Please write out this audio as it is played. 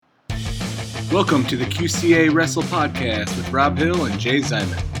Welcome to the QCA Wrestle Podcast with Rob Hill and Jay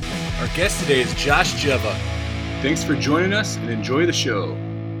Zyman. Our guest today is Josh Jeva. Thanks for joining us and enjoy the show.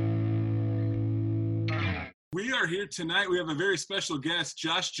 We are here tonight. We have a very special guest,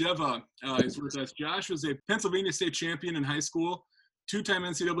 Josh Jeva is with us. Josh was a Pennsylvania state champion in high school, two-time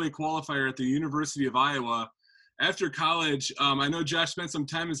NCAA qualifier at the University of Iowa. After college, I know Josh spent some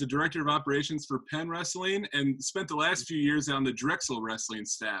time as the director of operations for Penn Wrestling and spent the last few years on the Drexel Wrestling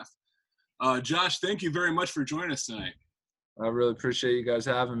staff. Josh, thank you very much for joining us tonight. I really appreciate you guys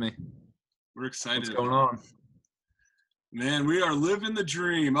having me. We're excited. What's going on? Man, we are living the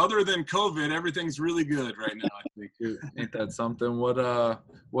dream. Other than COVID, everything's really good right now, I think. Ain't that something? What are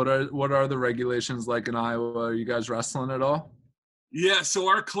the regulations like in Iowa? Are you guys wrestling at all? Yeah, so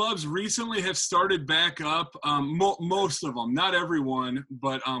our clubs recently have started back up. Most of them, not everyone,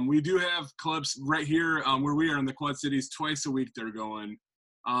 but we do have clubs right here where we are in the Quad Cities. Twice a week they're going.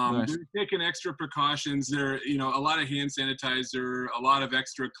 Nice. They're taking extra precautions. There, a lot of hand sanitizer, a lot of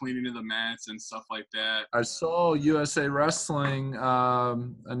extra cleaning of the mats and stuff like that. I saw USA Wrestling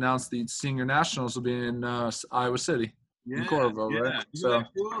announce the senior nationals will be in Iowa City, in Corvo, right? So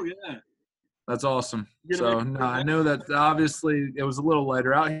cool? Yeah. That's awesome. I know that obviously it was a little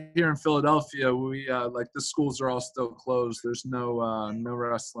lighter out here in Philadelphia. We the schools are all still closed. There's no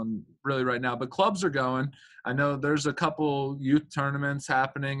wrestling really right now, but clubs are going. I know there's a couple youth tournaments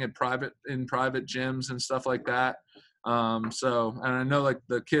happening in private gyms and stuff like that. And I know like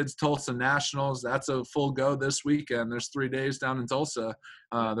the kids Tulsa Nationals, that's a full go this weekend. There's 3 days down in Tulsa.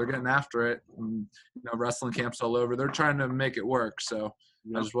 They're getting after it. And, wrestling camps all over. They're trying to make it work. So.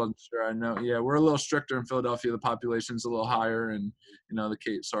 Yep. I just wasn't sure. I know. Yeah, we're a little stricter in Philadelphia. The population's a little higher, and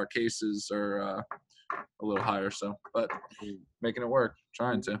our cases are a little higher. So, but making it work,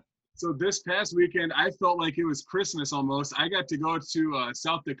 trying to. So this past weekend, I felt like it was Christmas almost. I got to go to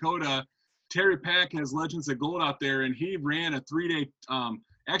South Dakota. Terry Pack has Legends of Gold out there, and he ran a 3-day.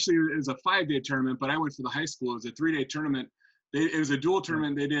 Actually, it was a 5-day tournament, but I went for the high school. It was a 3-day tournament. It was a dual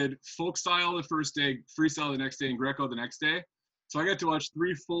tournament. They did folk style the first day, freestyle the next day, and Greco the next day. So I got to watch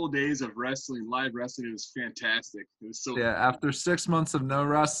 3 full days of wrestling, live wrestling. It was fantastic. It was so. Yeah, after 6 months of no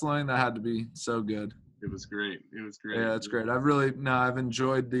wrestling, that had to be so good. It was great. Yeah, it's great. I've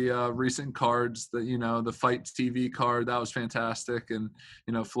enjoyed the recent cards. The Fight TV card, that was fantastic, and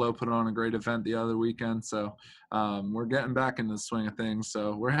Flo put on a great event the other weekend. So we're getting back into the swing of things.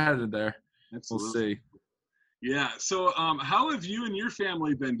 So we're headed there. Absolutely. We'll see. Yeah. So how have you and your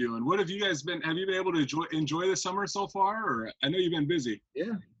family been doing? What have you guys been? Have you been able to enjoy the summer so far? Or I know you've been busy.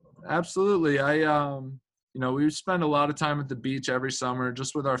 Yeah, absolutely. We spend a lot of time at the beach every summer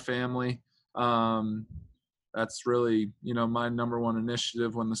just with our family. That's really, my number one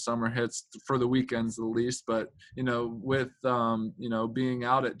initiative when the summer hits, for the weekends at least. But, with, being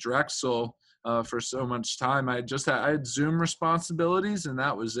out at Drexel for so much time, I had Zoom responsibilities, and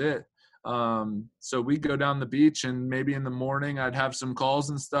that was it. So we'd go down the beach, and maybe in the morning I'd have some calls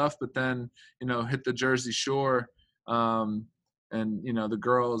and stuff, but then, hit the Jersey Shore. And, the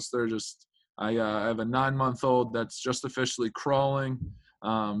girls, they're just, I have a 9-month-old that's just officially crawling.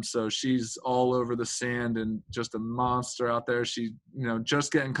 So she's all over the sand and just a monster out there. She,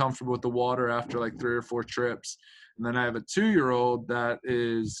 just getting comfortable with the water after like 3 or 4 trips. And then I have a 2-year-old that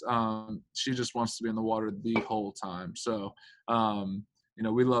is, she just wants to be in the water the whole time. So,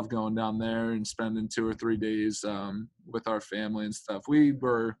 we love going down there and spending 2 or 3 days with our family and stuff. We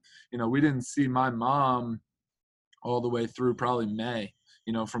were, we didn't see my mom all the way through probably May,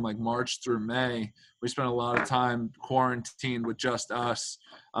 from like March through May. We spent a lot of time quarantined with just us.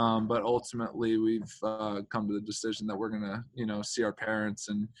 But ultimately we've come to the decision that we're going to, see our parents.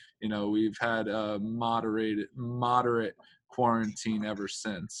 And, we've had a moderate quarantine ever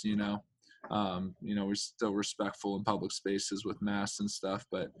since, we're still respectful in public spaces with masks and stuff,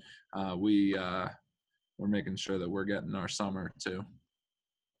 but we're making sure that we're getting our summer too.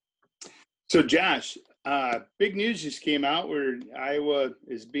 So Josh, big news just came out where Iowa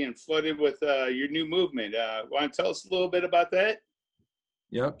is being flooded with your new movement. Want to tell us a little bit about that?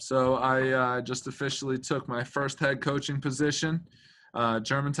 Yep. So I just officially took my first head coaching position.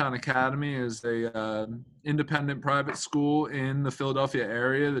 Germantown Academy is a independent private school in the Philadelphia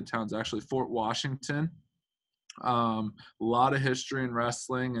area. The town's actually Fort Washington. A lot of history in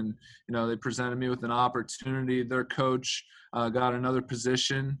wrestling, and they presented me with an opportunity. Their coach got another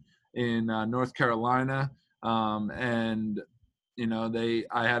position in North Carolina, and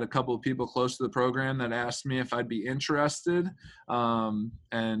I had a couple of people close to the program that asked me if I'd be interested, and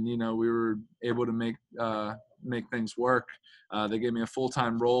we were able to make things work. They gave me a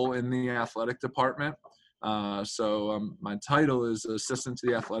full-time role in the athletic department. So my title is assistant to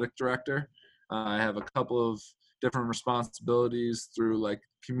the athletic director. I have a couple of different responsibilities through like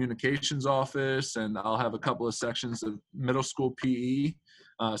communications office, and I'll have a couple of sections of middle school PE.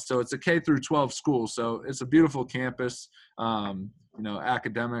 So it's a K through 12 school. So it's a beautiful campus.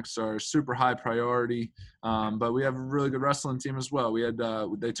 Academics are super high priority, but we have a really good wrestling team as well. We had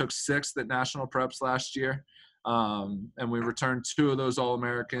they took 6th at national preps last year, and we returned 2 of those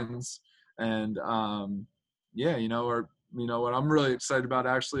All-Americans. And what I'm really excited about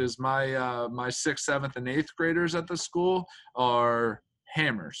actually is my 6th, 7th, and 8th graders at the school are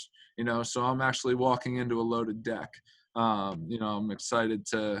hammers. So I'm actually walking into a loaded deck. I'm excited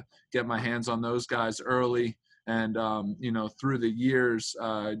to get my hands on those guys early. And, through the years,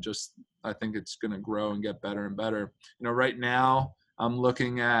 I think it's going to grow and get better and better. Right now I'm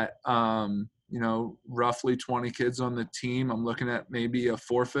looking at, roughly 20 kids on the team. I'm looking at maybe a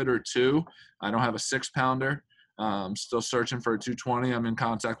forfeit or 2. I don't have a 6-pounder. Still searching for a 220. I'm in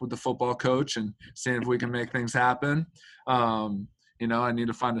contact with the football coach and seeing if we can make things happen. I need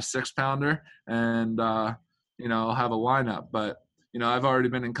to find a 6-pounder and, I'll have a lineup. But, I've already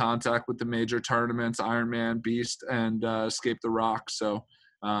been in contact with the major tournaments, Ironman, Beast, and Escape the Rock. So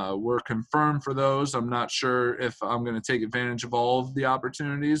we're confirmed for those. I'm not sure if I'm going to take advantage of all of the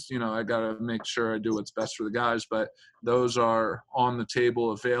opportunities. I got to make sure I do what's best for the guys. But those are on the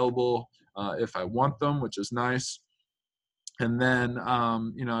table, available if I want them, which is nice. And then,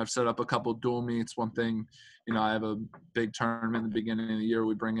 I've set up a couple dual meets. One thing, I have a big tournament in the beginning of the year.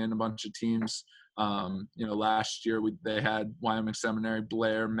 We bring in a bunch of teams. Last year they had Wyoming Seminary,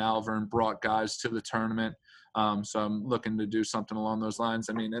 Blair, Malvern brought guys to the tournament. So I'm looking to do something along those lines.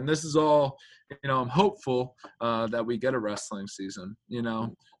 And this is all, I'm hopeful that we get a wrestling season,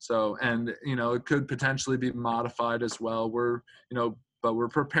 So, and, it could potentially be modified as well. But we're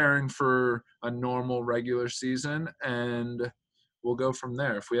preparing for a normal regular season, and we'll go from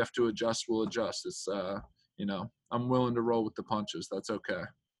there. If we have to adjust, we'll adjust. It's, I'm willing to roll with the punches. That's okay.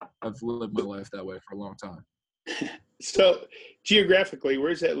 I've lived my life that way for a long time. So geographically,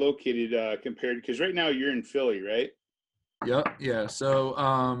 where's that located compared? Because right now you're in Philly, right? Yep. Yeah.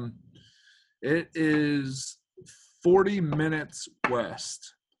 So it is 40 minutes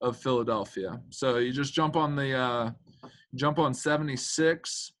west of Philadelphia. So you just jump on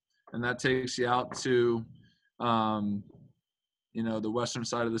 76, and that takes you out to the western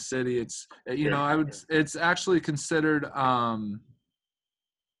side of the city. It's it's actually considered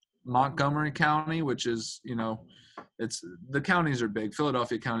Montgomery County, which is, it's the counties are big.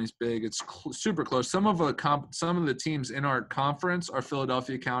 Philadelphia County's big. It's super close. Some of the teams in our conference are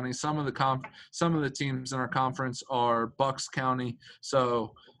Philadelphia County. Some of the teams in our conference are Bucks County.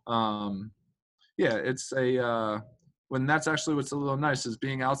 So, it's when that's actually what's a little nice is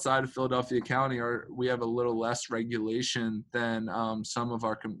being outside of Philadelphia County, we have a little less regulation than some of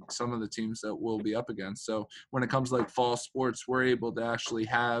the teams that we'll be up against. So when it comes to like fall sports, we're able to actually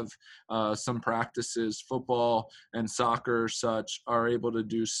have some practices. Football and soccer such are able to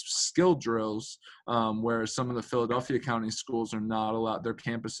do skill drills, whereas some of the Philadelphia County schools are not allowed. Their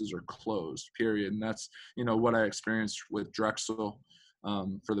campuses are closed, period. And that's, what I experienced with Drexel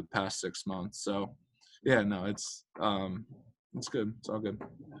for the past 6 months. So, yeah, no, it's good. It's all good.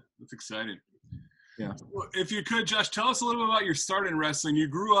 That's exciting. Yeah. Well, if you could, Josh, tell us a little bit about your start in wrestling. You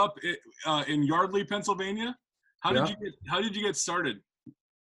grew up in Yardley, Pennsylvania. How did you get started?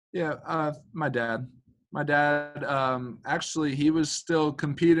 Yeah, my dad. Actually, he was still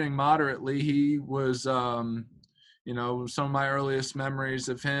competing moderately. He was, some of my earliest memories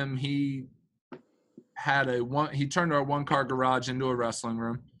of him. He turned our one-car garage into a wrestling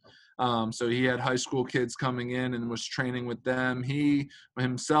room. So he had high school kids coming in and was training with them. He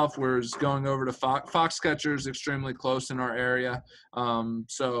himself was going over to Foxcatcher, extremely close in our area.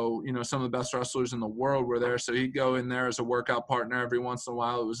 So, some of the best wrestlers in the world were there. So he'd go in there as a workout partner every once in a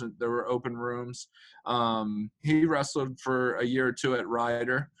while. There were open rooms. He wrestled for a year or 2 at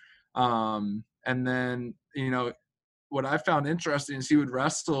Ryder. And then, what I found interesting is he would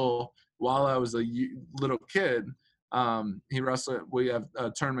wrestle while I was a little kid. He wrestled. We have a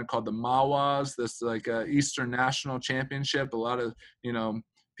tournament called the Mawas. This like Eastern National Championship. A lot of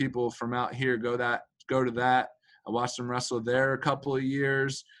people from out here go to that. I watched him wrestle there a couple of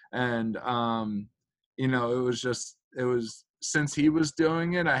years, and it was since he was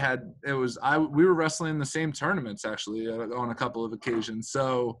doing it. We were wrestling in the same tournaments actually on a couple of occasions.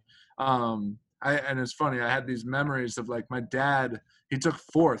 So and it's funny. I had these memories of like my dad. He took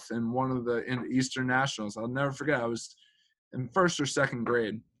 4th in Eastern Nationals. I'll never forget. I was in 1st or 2nd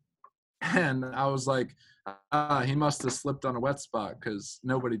grade, and I was like, he must have slipped on a wet spot because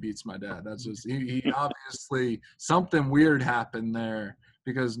nobody beats my dad. That's just he obviously something weird happened there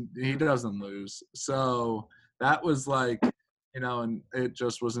because he doesn't lose. So that was like, and it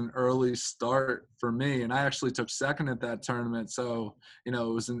just was an early start for me. And I actually took second at that tournament. So, it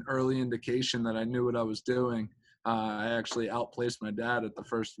was an early indication that I knew what I was doing. I actually outplaced my dad at the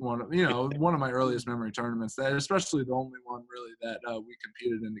first one, one of my earliest memory tournaments, that especially the only one really that we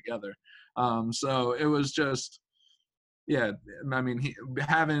competed in together. So it was just, yeah, I mean,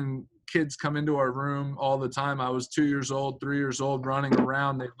 having kids come into our room all the time. I was 2 years old, 3 years old, running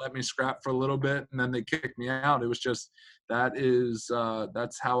around. They let me scrap for a little bit, and then they kicked me out. It was just,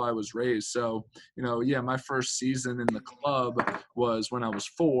 that's how I was raised. So, my first season in the club was when I was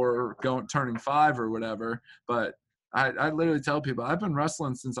 4, turning 5 or whatever. But I literally tell people I've been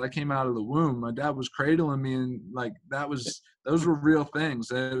wrestling since I came out of the womb. My dad was cradling me, and like those were real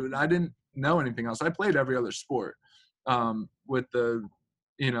things. And I didn't know anything else. I played every other sport with the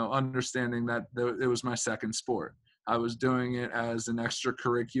understanding that it was my second sport. I was doing it as an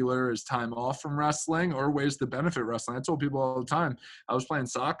extracurricular, as time off from wrestling, or ways to benefit wrestling. I told people all the time I was playing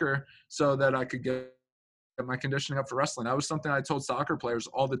soccer so that I could get my conditioning up for wrestling. That was something I told soccer players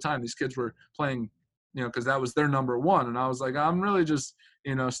all the time. These kids were playing, because that was their number one. And I was like, I'm really just,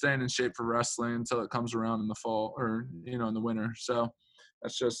 staying in shape for wrestling until it comes around in the fall or, in the winter. So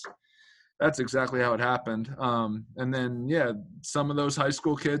that's exactly how it happened. And then, some of those high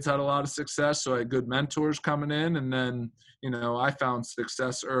school kids had a lot of success. So I had good mentors coming in, and then, I found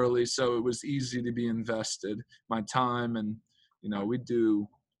success early. So it was easy to be invested my time. And, we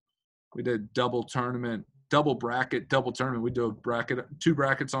did double bracket tournament. We do two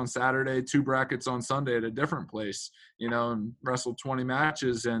brackets on Saturday, 2 brackets on Sunday at a different place, and wrestled 20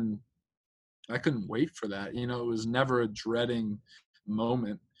 matches. And I couldn't wait for that. It was never a dreading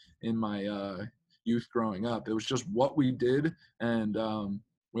moment in my youth growing up. It was just what we did, and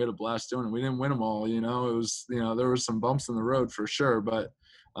we had a blast doing it. We didn't win them all, it was, there were some bumps in the road for sure, but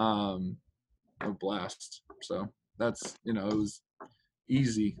a blast. So that's, it was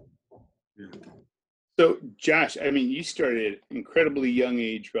easy. Yeah. So Josh, I mean, you started at incredibly young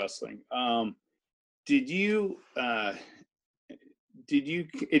age wrestling. Did you, and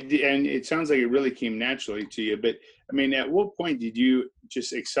it sounds like it really came naturally to you, but I mean, at what point did you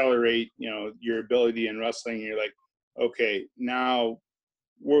just accelerate, your ability in wrestling? And you're like, okay, now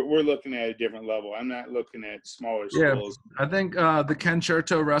we're looking at a different level. I'm not looking at smaller schools. I think the Ken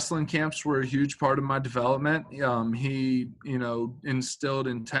Cherto wrestling camps were a huge part of my development. He, instilled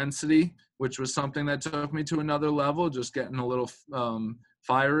intensity, which was something that took me to another level, just getting a little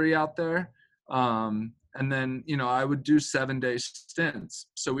fiery out there. And then, I would do 7-day stints.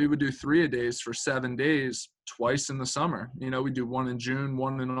 So we would do 3-a-days for 7 days, twice in the summer. We do one in June,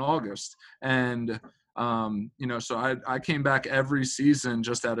 one in August. And, so I came back every season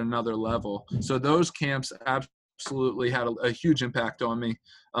just at another level. So those camps absolutely had a huge impact on me.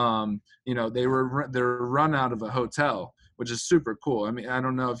 They're run out of a hotel, which is super cool. I mean, I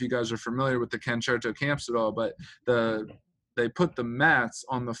don't know if you guys are familiar with the Ken Cherto camps at all, but they put the mats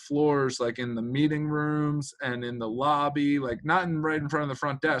on the floors, like in the meeting rooms and in the lobby, like not right in front of the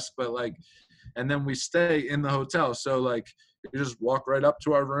front desk, but like, and then we stay in the hotel. So like you just walk right up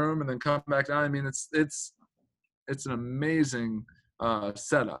to our room and then come back down. I mean, it's an amazing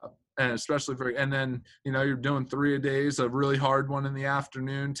setup, and especially and then, you're doing 3-a-days, a really hard one in the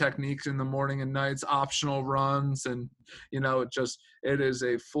afternoon, techniques in the morning and nights, optional runs. And, it is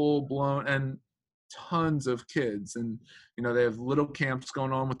a full blown, and tons of kids. And, they have little camps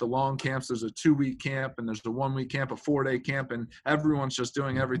going on with the long camps. There's a 2-week camp, and there's a 1-week camp, a 4-day camp, and everyone's just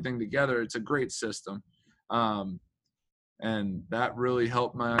doing everything together. It's a great system. And that really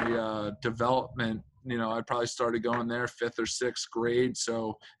helped my development. I probably started going there 5th or 6th grade.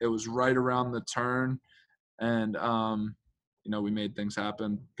 So it was right around the turn. And, we made things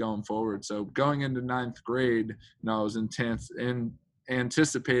happen going forward. So going into 9th grade, I was anticipating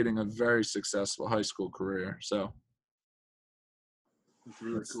a very successful high school career. So that's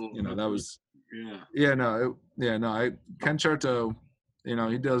really cool. That was, yeah. Ken Cherto,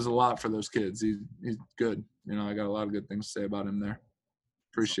 he does a lot for those kids. He's good. I got a lot of good things to say about him there.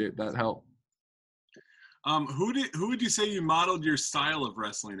 Appreciate that help. Who would you say you modeled your style of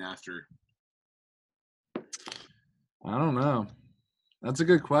wrestling after? I don't know. That's a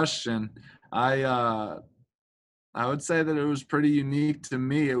good question. I would say that it was pretty unique to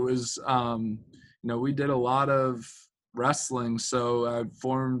me. It was, we did a lot of wrestling. So I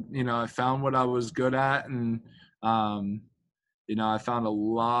found what I was good at. And, I found a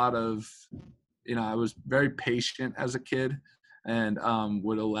lot of, I was very patient as a kid, and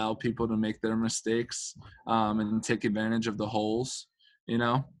would allow people to make their mistakes and take advantage of the holes,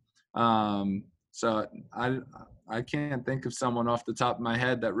 So I I can't think of someone off the top of my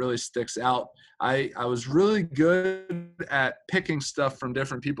head that really sticks out. I was really good at picking stuff from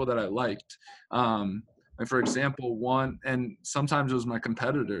different people that I liked. Like for example, and sometimes it was my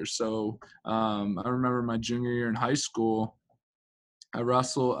competitors. So I remember my junior year in high school, I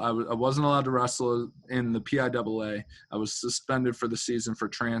wasn't allowed to wrestle in the PIAA. I was suspended for the season for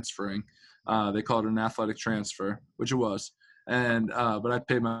transferring. They called it an athletic transfer, which it was. And but I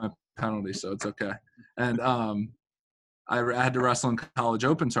paid my penalty, so it's okay. And I had to wrestle in college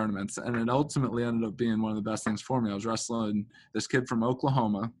open tournaments, and it ultimately ended up being one of the best things for me. I was wrestling this kid from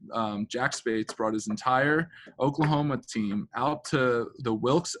Oklahoma. Jack Spates brought his entire Oklahoma team out to the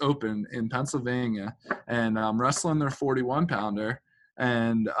Wilkes Open in Pennsylvania, and I'm wrestling their 41-pounder.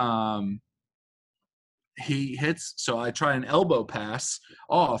 And he hits, so I try an elbow pass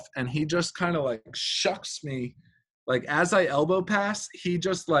off, and he just kind of like shucks me. Like as I elbow pass, he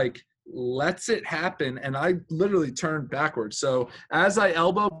just like lets it happen, and I literally turned backwards. So as I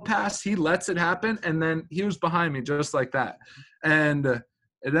elbow pass, he lets it happen, and then he was behind me just like that. And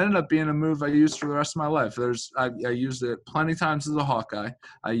it ended up being a move I used for the rest of my life. I used it plenty of times as a Hawkeye.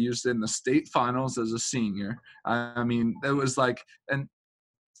 I used it in the state finals as a senior. I mean, it was like, and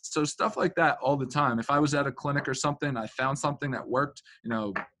so stuff like that all the time. If I was at a clinic or something, I found something that worked,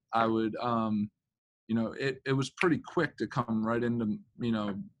 I would, it was pretty quick to come right into,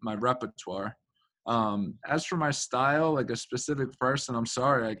 my repertoire. As for my style, like a specific person, I'm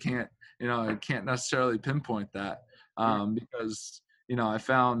sorry, I can't necessarily pinpoint that because, I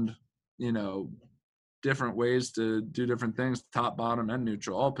found, different ways to do different things, top, bottom, and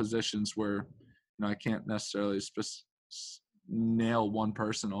neutral, all positions where, I can't necessarily nail one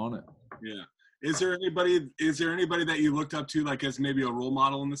person on it. Yeah. Is there anybody that you looked up to, like as maybe a role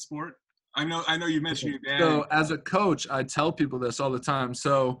model in the sport? I know you mentioned your dad. So as a coach, I tell people this all the time.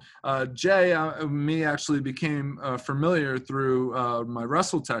 So Jay, me actually became familiar through my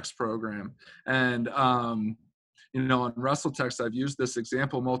WrestleText program. And, on WrestleText, I've used this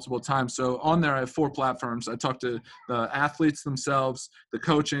example multiple times. So on there, I have 4 platforms. I talk to the athletes themselves, the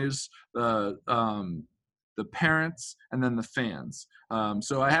coaches, the parents, and then the fans.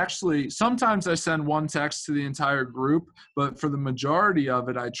 So sometimes I send one text to the entire group, but for the majority of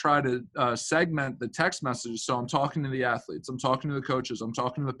it, I try to segment the text messages. So I'm talking to the athletes, I'm talking to the coaches, I'm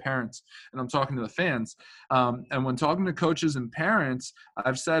talking to the parents, and I'm talking to the fans. And when talking to coaches and parents,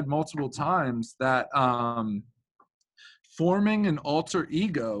 I've said multiple times that forming an alter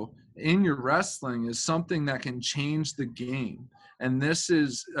ego in your wrestling is something that can change the game. And this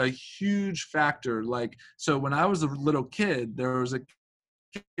is a huge factor. Like, so when I was a little kid, there was a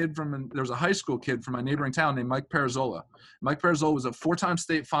high school kid from my neighboring town named Mike Parazola. Mike Parazola was a 4-time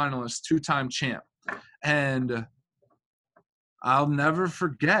state finalist, 2-time champ. And I'll never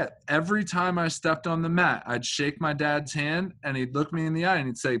forget, every time I stepped on the mat, I'd shake my dad's hand and he'd look me in the eye and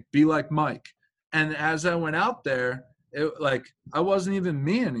he'd say, "Be like Mike." And as I went out there, I wasn't even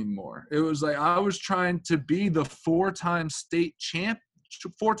me anymore. It was like I was trying to be the 4-time state champ,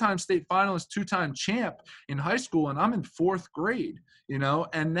 4-time state finalist, 2-time champ in high school, and I'm in 4th grade,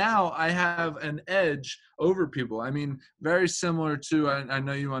 and now I have an edge over people. I mean, very similar to, I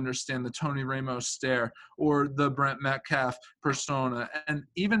know you understand the Tony Ramos stare or the Brent Metcalf persona, and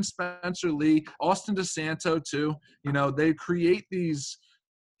even Spencer Lee, Austin DeSanto too. They create these,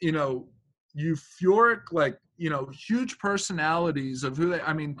 euphoric, like, huge personalities of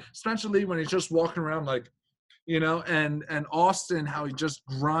Spencer Lee, when he's just walking around like, and Austin, how he just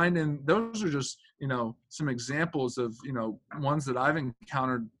grinding. Those are just, some examples of, ones that I've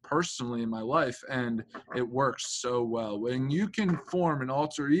encountered personally in my life, and it works so well. When you can form an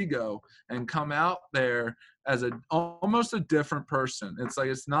alter ego and come out there as almost a different person, it's like,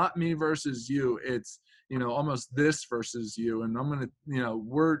 it's not me versus you. It's, almost this versus you. And I'm going to,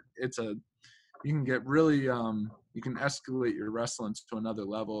 you can get really, you can escalate your wrestling to another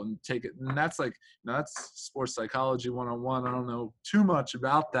level and take it. And that's like, that's sports psychology 101. I don't know too much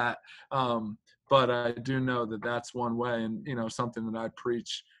about that. But I do know that that's one way, and, something that I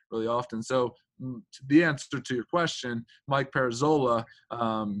preach really often. So the answer to your question, Mike Parazola,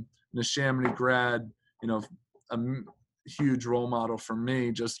 Neshaminy grad, a huge role model for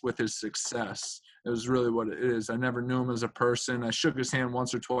me just with his success. It was really what it is. I never knew him as a person. I shook his hand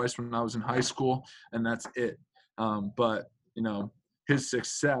once or twice when I was in high school, and that's it. But, his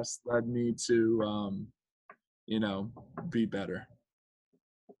success led me to, be better.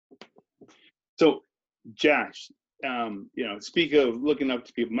 So, Josh, speak of looking up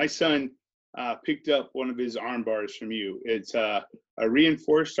to people, my son picked up one of his arm bars from you. It's a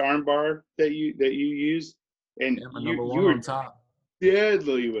reinforced arm bar that you use. And my number one you were on top.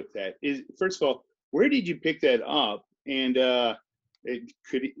 deadly with that. First of all, where did you pick that up? And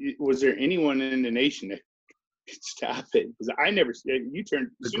was there anyone in the nation that could stop it? Because I never. You turned.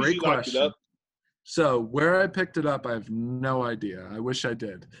 As soon as you locked it up. So where I picked it up, I have no idea. I wish I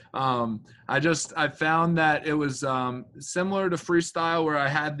did. I found that it was similar to freestyle where I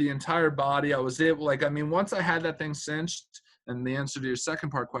had the entire body. I was able, once I had that thing cinched, and the answer to your second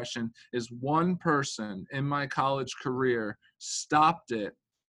part question is one person in my college career stopped it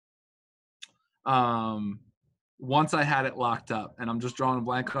once I had it locked up, and I'm just drawing a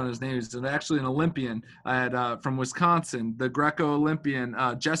blank on his name. He's actually an Olympian from Wisconsin, the Greco Olympian,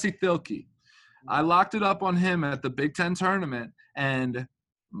 Jesse Thilke. I locked it up on him at the Big Ten tournament, and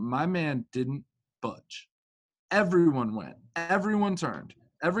my man didn't budge. Everyone went. Everyone turned.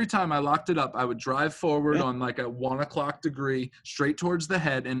 Every time I locked it up, I would drive forward on like a 1 o'clock degree straight towards the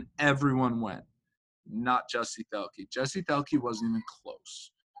head, and everyone went. Not Jesse Thilke. Jesse Thilke wasn't even close.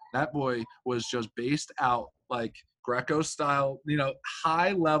 That boy was just based out like Greco style,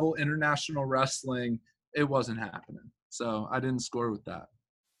 high-level international wrestling. It wasn't happening. So I didn't score with that.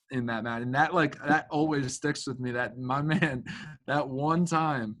 In that match, and that always sticks with me. That my man, that one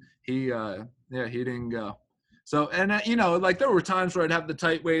time he didn't go. So there were times where I'd have the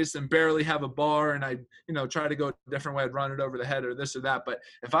tight waist and barely have a bar, and I'd try to go a different way. I'd run it over the head or this or that. But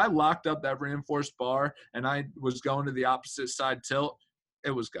if I locked up that reinforced bar and I was going to the opposite side tilt,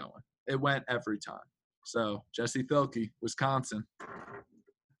 it was going. It went every time. So Jesse Thilke, Wisconsin.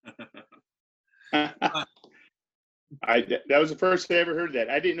 That was the first I ever heard that.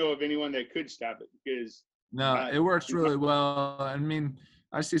 I didn't know of anyone that could stop it because it works really well. I mean,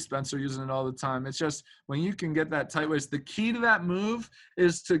 I see Spencer using it all the time. It's just when you can get that tight waist, the key to that move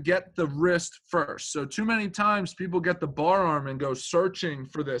is to get the wrist first. So too many times people get the bar arm and go searching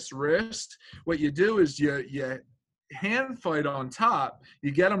for this wrist. What you do is you hand fight on top, you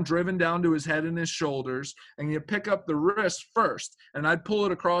get him driven down to his head and his shoulders, and you pick up the wrist first. And I'd pull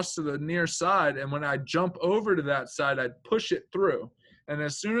it across to the near side, and when I jump over to that side, I'd push it through. And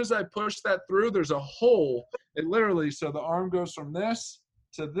as soon as I push that through, there's a hole. It literally, so the arm goes from this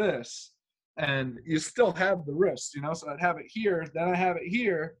to this, and you still have the wrist, So I'd have it here, then I have it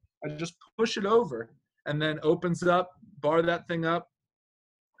here. I just push it over, and then opens up, bar that thing up,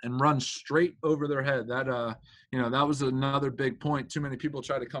 and run straight over their head. That that was another big point. Too many people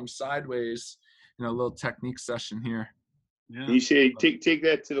try to come sideways. A little technique session here. Yeah. You say take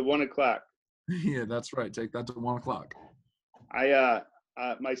that to the 1 o'clock. Yeah, that's right. Take that to 1 o'clock.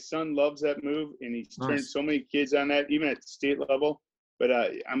 My son loves that move, and he's turned so many kids on that, even at the state level. But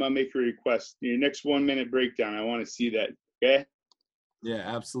I'm gonna make a request. Your next 1 minute breakdown, I want to see that. Okay? Yeah,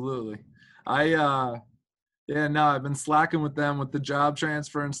 absolutely. I've been slacking with them with the job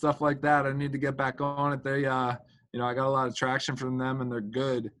transfer and stuff like that. I need to get back on it. They, I got a lot of traction from them, and they're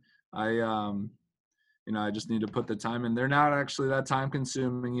good. I just need to put the time in. They're not actually that time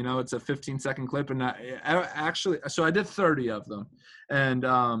consuming. It's a 15-second clip, and so I did 30 of them, and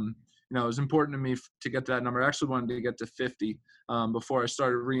it was important to me to get to that number. I actually wanted to get to 50 before I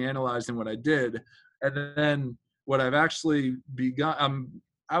started reanalyzing what I did, and then what I've actually begun.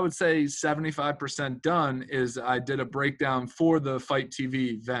 I would say 75% done is I did a breakdown for the Fight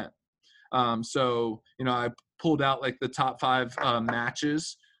TV event. So I pulled out like the top 5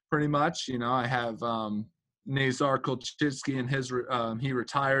 matches pretty much. I have Nazar Kolchitsky and his he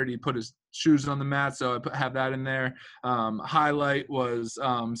retired. He put his shoes on the mat, so I have that in there. Highlight was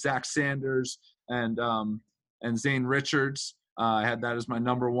Zach Sanders and Zane Richards. I had that as my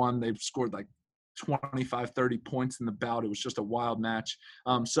number 1. They've scored like 25, 30 points in the bout. It was just a wild match.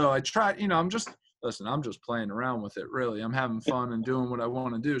 So I tried, I'm just playing around with it, really. I'm having fun and doing what I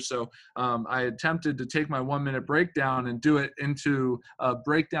want to do. So I attempted to take my 1 minute breakdown and do it into a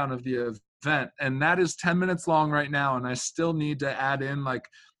breakdown of the event. And that is 10 minutes long right now. And I still need to add in like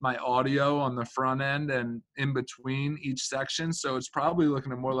my audio on the front end and in between each section. So it's probably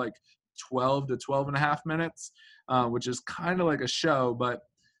looking at more like 12 to 12 and a half minutes, which is kind of like a show, but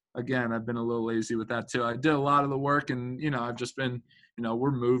again, I've been a little lazy with that too. I did a lot of the work, and I've just been, we're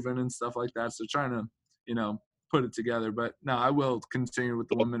moving and stuff like that. So trying to, put it together. But no, I will continue with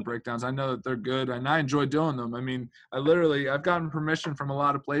the 1 minute breakdowns. I know that they're good, and I enjoy doing them. I mean, I've gotten permission from a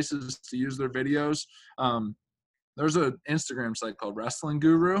lot of places to use their videos. There's an Instagram site called Wrestling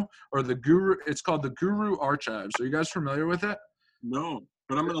Guru, or the Guru. It's called the Guru Archives. Are you guys familiar with it? No.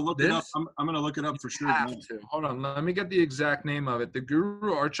 But I'm going to look it up. I'm going to look it up for sure. Hold on. Let me get the exact name of it. The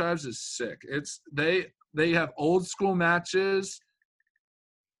Guru Archives is sick. They have old school matches.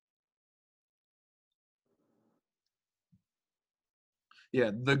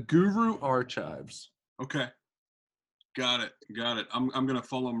 Yeah, the Guru Archives. Okay. Got it. I'm going to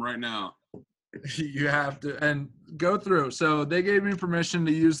follow them right now. You have to and go through. So they gave me permission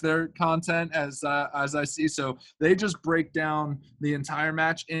to use their content as I see. So they just break down the entire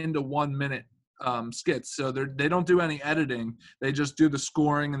match into 1 minute skits. So they don't do any editing. They just do the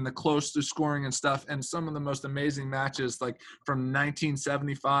scoring and the close to scoring and stuff. And some of the most amazing matches, like from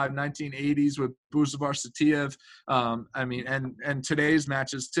 1975, 1980s with Buzavar Satiev. I mean, and today's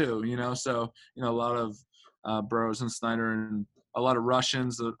matches too. So a lot of Burroughs and Snyder and a lot of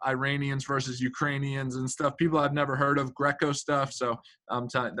Russians, Iranians versus Ukrainians and stuff, people I've never heard of, Greco stuff. So I'm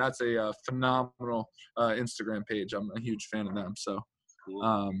telling you, that's a phenomenal Instagram page. I'm a huge fan of them. So,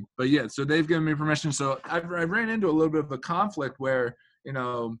 but yeah, so they've given me permission. So I ran into a little bit of a conflict where,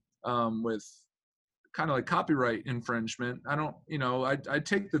 with kind of like copyright infringement, I don't, I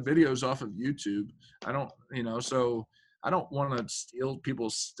take the videos off of YouTube. I don't, so I don't want to steal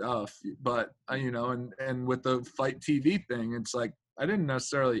people's stuff, but and with the Fight TV thing, it's like I didn't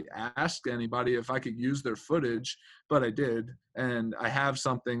necessarily ask anybody if I could use their footage, but I did, and I have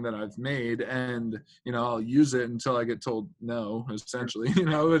something that I've made, and I'll use it until I get told no. Essentially,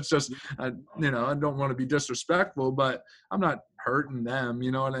 it's just I don't want to be disrespectful, but I'm not hurting them.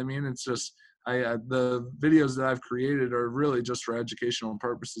 You know what I mean? It's just the videos that I've created are really just for educational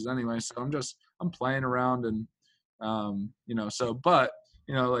purposes anyway. So I'm playing around and. I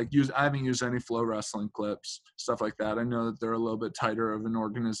haven't used any Flow Wrestling clips, stuff like that. I know that they're a little bit tighter of an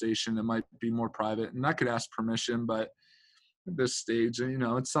organization. It might be more private, and I could ask permission, but at this stage,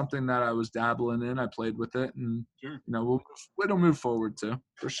 it's something that I was dabbling in. I played with it, and it'll move forward too,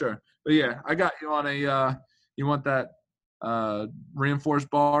 for sure. But yeah, I got you on you want that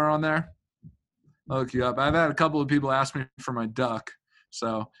reinforced bar on there? I'll look you up. I've had a couple of people ask me for my duck.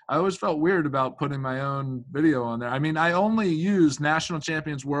 So I always felt weird about putting my own video on there. I mean, I only used national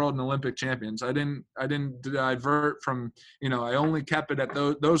champions, world, and Olympic champions. I didn't divert from, I only kept it at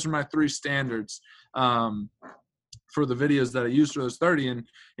those. Those are my 3 standards for the videos that I used for those 30. And,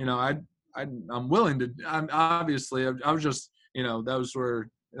 I'm willing to, obviously, I was just, that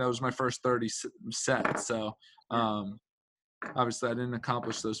was my first 30 sets. So obviously I didn't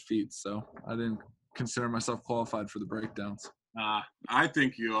accomplish those feats. So I didn't consider myself qualified for the breakdowns. I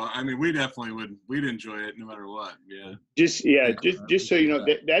think we definitely would. We'd enjoy it no matter what. Yeah. Just so you know,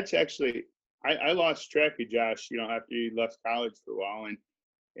 that's actually I lost track of Josh. After he left college for a while,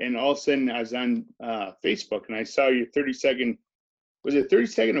 and all of a sudden I was on Facebook and I saw your 30-second. Was it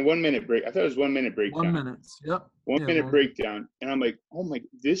 30-second or 1 minute break? I thought it was 1 minute breakdown. 1 minute. Yep. 1 minute breakdown, and I'm like, oh my,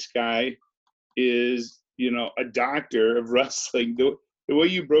 this guy is a doctor of wrestling. The way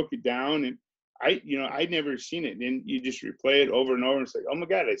you broke it down and. I'd never seen it. And you just replay it over and over. And it's like, oh my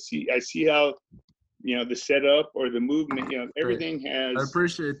God, I see how, the setup or the movement, everything has. I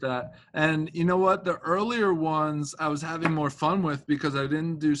appreciate that. And you know what? The earlier ones I was having more fun with because I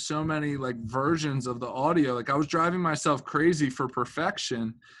didn't do so many like versions of the audio. Like I was driving myself crazy for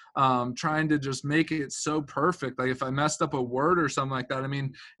perfection, trying to just make it so perfect. Like if I messed up a word or something like that, I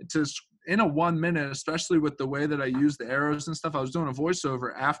mean, in a 1 minute, especially with the way that I use the arrows and stuff, I was doing a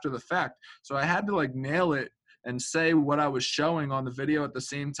voiceover after the fact. So I had to like nail it and say what I was showing on the video at the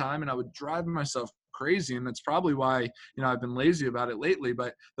same time. And I would drive myself crazy. And that's probably why, I've been lazy about it lately.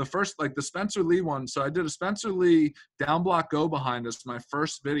 But the first, like the Spencer Lee one. So I did a Spencer Lee down block go behind us, my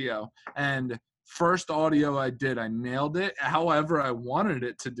first video, and first audio I did, I nailed it however I wanted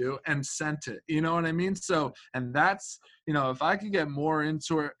it to do and sent it. You know what I mean? So, and that's, if I could get more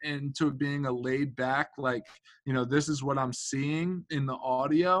into it being a laid back, like, this is what I'm seeing in the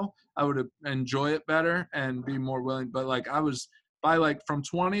audio, I would enjoy it better and be more willing. But like I was by like from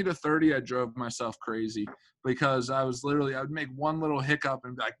 20 to 30, I drove myself crazy because I would make one little hiccup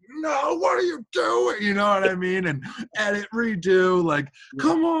and be like, no, what are you doing? You know what I mean? And edit, redo, like,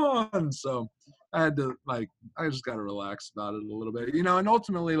 come on. So I had to I just got to relax about it a little bit, and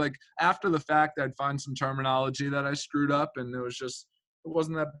ultimately like after the fact, I'd find some terminology that I screwed up and it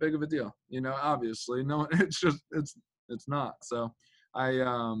wasn't that big of a deal, obviously no, it's not. So I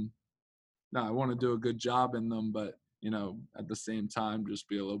want to do a good job in them, but at the same time, just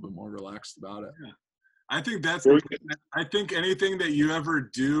be a little bit more relaxed about it. Yeah. I think I think anything that you ever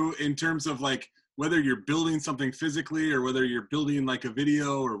do in terms of like, whether you're building something physically or whether you're building like a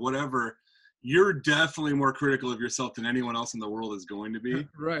video or whatever, you're definitely more critical of yourself than anyone else in the world is going to be.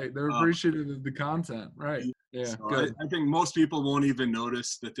 Right. They're appreciative of the content. Right. Yeah. So good. I think most people won't even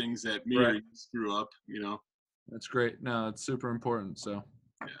notice the things that me or you screw up, That's great. No, it's super important. So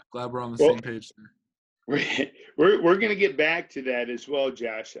glad we're on the Well, same page there. We're going to get back to that as well,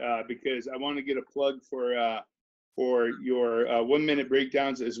 Josh, because I want to get a plug for your 1 minute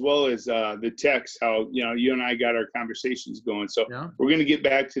breakdowns as well as the text, how you and I got our conversations going. So we're going to get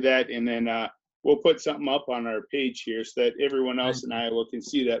back to that, and then we'll put something up on our page here so that everyone else in Iowa can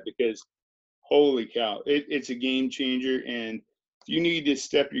see that, because holy cow, it's a game changer. And if you need to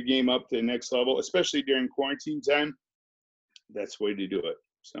step your game up to the next level, especially during quarantine time, that's the way to do it.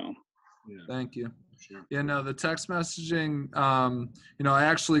 So Thank you. Sure. Yeah, no, the text messaging, I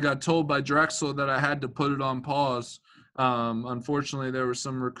actually got told by Drexel that I had to put it on pause. Unfortunately, there were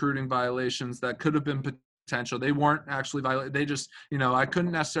some recruiting violations that could have been potential. They weren't actually violated. They just, I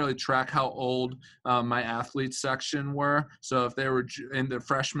couldn't necessarily track how old my athlete section were. So if they were in the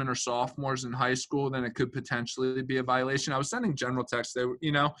freshmen or sophomores in high school, then it could potentially be a violation. I was sending general texts,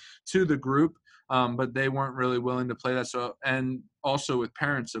 to the group, but they weren't really willing to play that. So, and also with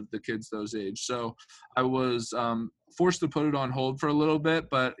parents of the kids those age. So I was forced to put it on hold for a little bit,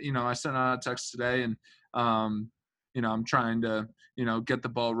 but, I sent out a text today, and, I'm trying to, get the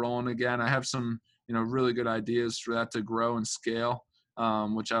ball rolling again. I have some, really good ideas for that to grow and scale,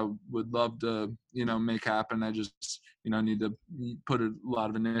 which I would love to, make happen. I just, need to put a lot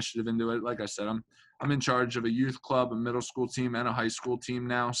of initiative into it. Like I said, I'm in charge of a youth club, a middle school team, and a high school team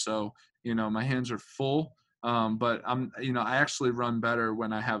now. So, my hands are full. But I actually run better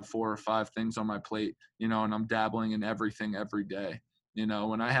when I have 4 or 5 things on my plate, and I'm dabbling in everything every day.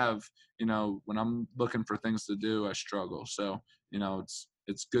 When I have, when I'm looking for things to do, I struggle. So,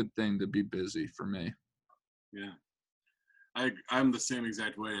 it's a good thing to be busy for me. Yeah. I'm the same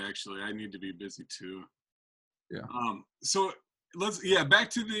exact way, actually. I need to be busy too. Yeah. So back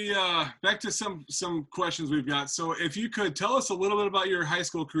to some questions we've got. So if you could tell us a little bit about your high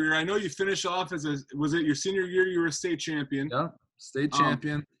school career. I know you finished off was it your senior year you were a state champion? Yeah, state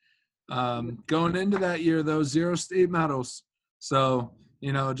champion. Going into that year though, 0 state medals. So,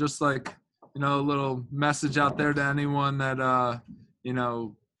 just like, a little message out there to anyone that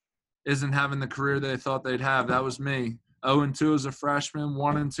isn't having the career they thought they'd have. That was me. 0-2 as a freshman,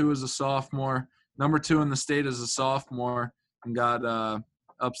 1-2 as a sophomore, number 2 in the state as a sophomore, and got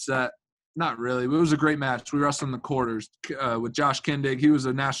upset. Not really. It was a great match. We wrestled in the quarters with Josh Kindig. He was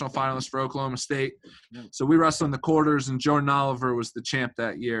a national finalist for Oklahoma State. Yeah. So we wrestled in the quarters, and Jordan Oliver was the champ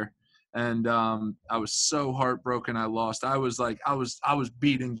that year. And I was so heartbroken I lost. I was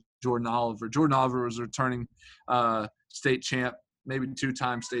beating Jordan Oliver. Jordan Oliver was a returning state champ, maybe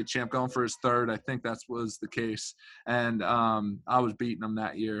 2-time state champ, going for his 3rd. I think that was the case. And I was beating him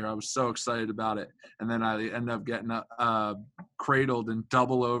that year. I was so excited about it. And then I ended up getting cradled in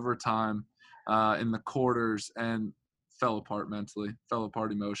double overtime in the quarters and fell apart mentally, fell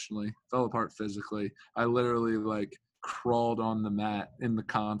apart emotionally, fell apart physically. I literally crawled on the mat in the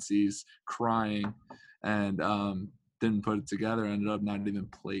consies crying, and didn't put it together, ended up not even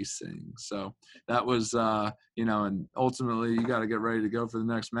placing. So that was, and ultimately you got to get ready to go for the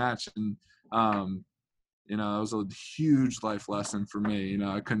next match. And, it was a huge life lesson for me.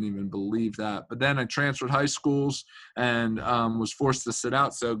 I couldn't even believe that. But then I transferred high schools and was forced to sit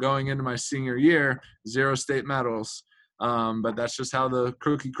out. So going into my senior year, 0 state medals. But that's just how the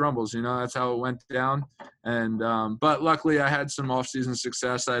cookie crumbles, that's how it went down. And, but luckily I had some off-season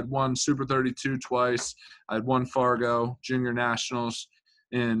success. I had won Super 32 twice. I had won Fargo Junior Nationals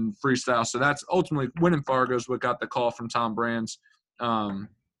in freestyle. So that's ultimately winning Fargo is what got the call from Tom Brands.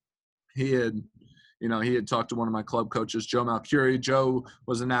 He had talked to one of my club coaches, Joe Malcurie. Joe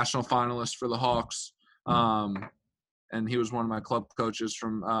was a national finalist for the Hawks. And he was one of my club coaches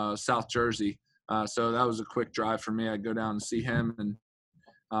from South Jersey. So that was a quick drive for me. I'd go down and see him, and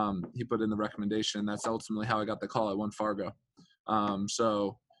he put in the recommendation. That's ultimately how I got the call. I won Fargo.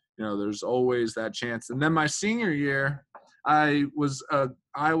 So, there's always that chance. And then my senior year, I was a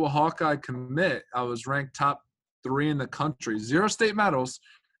Iowa Hawkeye commit. I was ranked top 3 in the country, 0 state medals,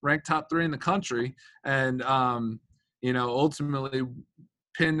 ranked top 3 in the country. And, ultimately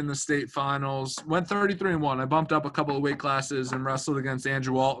pinned in the state finals, went 33-1. I bumped up a couple of weight classes and wrestled against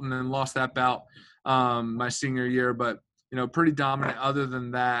Andrew Alton and lost that bout my senior year, but, pretty dominant other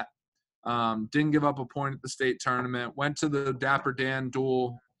than that. Didn't give up a point at the state tournament, went to the Dapper Dan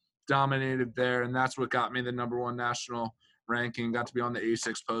duel, dominated there, and that's what got me the #1 national ranking, got to be on the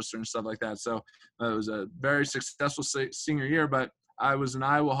A6 poster and stuff like that. So it was a very successful senior year, but I was an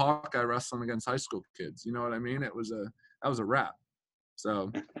Iowa Hawkeye wrestling against high school kids. You know what I mean? That was a wrap.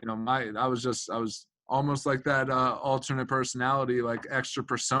 So, I was almost like that alternate personality, like extra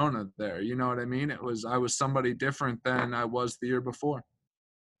persona there. You know what I mean? I was somebody different than I was the year before.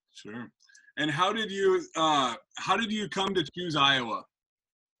 Sure. And how did you come to choose Iowa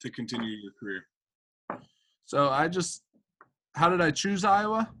to continue your career? So how did I choose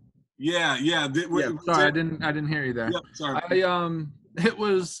Iowa? Yeah. Sorry, I didn't hear you there. Yep, sorry. It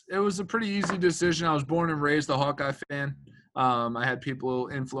was a pretty easy decision. I was born and raised a Hawkeye fan. I had people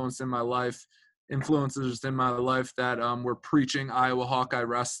influence in my life. influences in my life that were preaching Iowa Hawkeye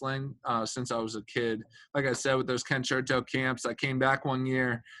wrestling since I was a kid. Like I said, with those Ken Chertow camps, I came back one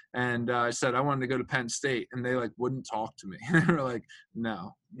year and I said I wanted to go to Penn State, and they like wouldn't talk to me. They were like,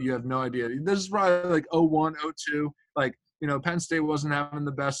 "No, you have no idea." This is probably like 01, 02. Like, you know, Penn State wasn't having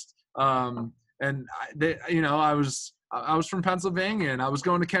the best. And I was from Pennsylvania, and I was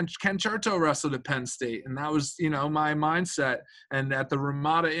going to Ken Chertow wrestled at Penn State, and that was, you know, my mindset. And at the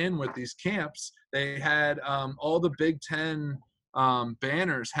Ramada Inn with these camps, they had all the Big Ten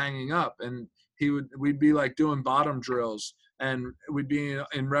banners hanging up, and we'd be like doing bottom drills, and we'd be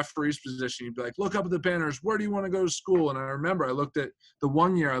in referee's position. You'd be like, look up at the banners. Where do you want to go to school? And I remember I looked at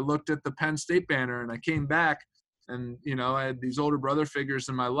the Penn State banner, and I came back, and, you know, I had these older brother figures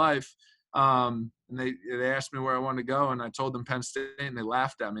in my life. And they asked me where I wanted to go, and I told them Penn State, and they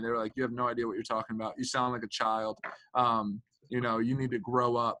laughed at me. They were like, "You have no idea what you're talking about. You sound like a child. You know, you need to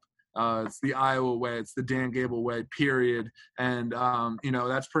grow up. It's the Iowa way. It's the Dan Gable way, period." And, you know,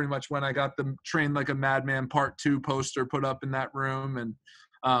 that's pretty much when I got the Train Like a Madman Part 2 poster put up in that room. And,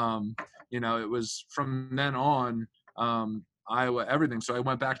 you know, it was from then on, Iowa, everything. So I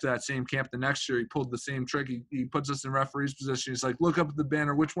went back to that same camp the next year. He pulled the same trick. He puts us in referee's position. He's like, look up at the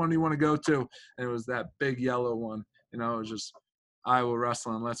banner. Which one do you want to go to? And it was that big yellow one. You know, it was just Iowa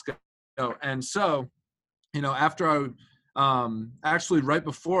wrestling. Let's go. And so, you know, after actually right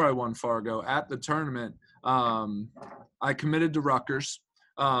before I won Fargo at the tournament, I committed to Rutgers.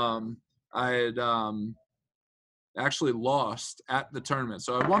 I had actually lost at the tournament.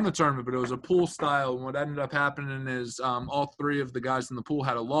 So I won the tournament, but it was a pool style. And what ended up happening is all three of the guys in the pool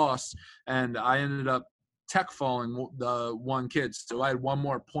had a loss, and I ended up tech falling the one kid. So I had one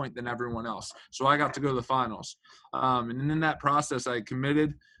more point than everyone else. So I got to go to the finals. And in that process, I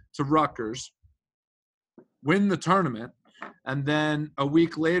committed to Rutgers, win the tournament, and then a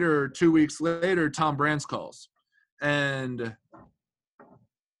week later, 2 weeks later, Tom Brands calls. And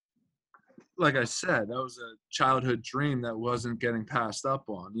like I said, that was a childhood dream that wasn't getting passed up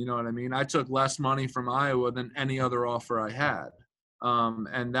on. You know what I mean? I took less money from Iowa than any other offer I had.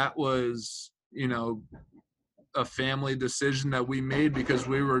 And that was, you know, a family decision that we made because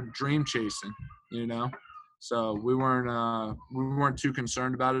we were dream chasing, you know? So we weren't too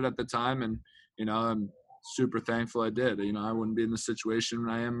concerned about it at the time. And, you know, I'm super thankful I did. You know, I wouldn't be in the situation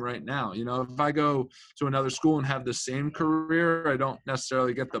I am right now. You know, if I go to another school and have the same career, I don't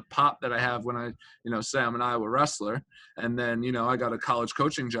necessarily get the pop that I have when I, you know, say I'm an Iowa wrestler. And then, you know, I got a college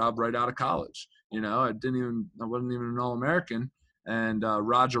coaching job right out of college. You know, I wasn't even an All-American. And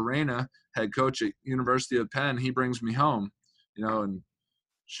Roger Reyna, head coach at University of Penn, he brings me home, you know, and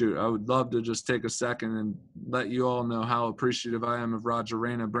shoot, I would love to just take a second and let you all know how appreciative I am of Roger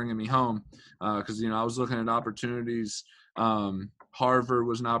Reyna bringing me home. Because, you know, I was looking at opportunities. Harvard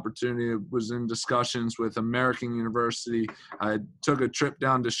was an opportunity. Was in discussions with American University. I took a trip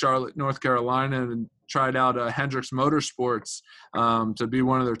down to Charlotte, North Carolina, and tried out Hendricks Motorsports to be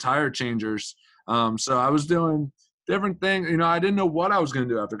one of their tire changers. So I was doing different things. You know, I didn't know what I was going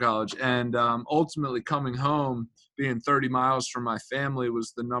to do after college. And ultimately coming home, being 30 miles from my family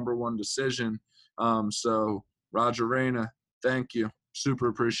was the number one decision. So Roger Reyna, thank you. Super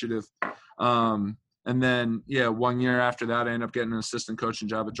appreciative. And then, 1 year after that, I ended up getting an assistant coaching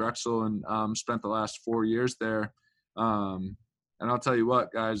job at Drexel and spent the last 4 years there. And I'll tell you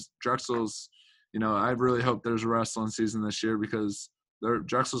what, guys, Drexel's, you know, I really hope there's a wrestling season this year because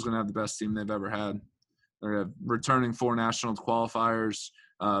Drexel's going to have the best team they've ever had. They're returning 4 national qualifiers.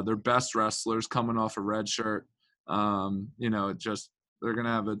 Their best wrestlers coming off a red shirt. You know, they're going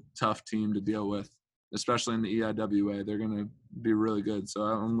to have a tough team to deal with, especially in the EIWA. They're going to be really good. So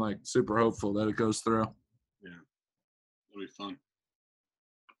I'm like super hopeful that it goes through. Yeah. It'll be fun.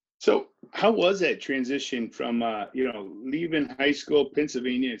 So how was that transition from, you know, leaving high school,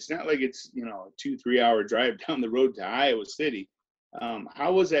 Pennsylvania? It's not like it's, you know, a 2-3 hour drive down the road to Iowa City.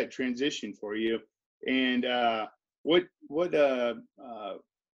 How was that transition for you? And what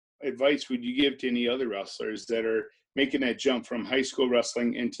advice would you give to any other wrestlers that are making that jump from high school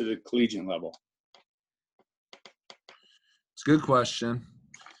wrestling into the collegiate level? It's a good question.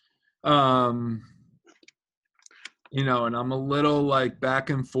 You know, and I'm a little like back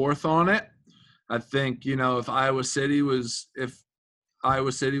and forth on it. I think, you know, if Iowa City was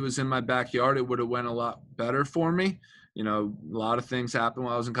in my backyard, it would have went a lot better for me. You know, a lot of things happened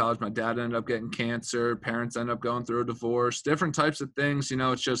while I was in college. My dad ended up getting cancer. Parents ended up going through a divorce, different types of things. You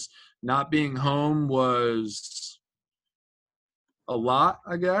know, it's just not being home was a lot,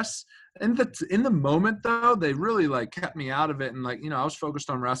 I guess. In the moment though, they really like kept me out of it, and like, you know, I was focused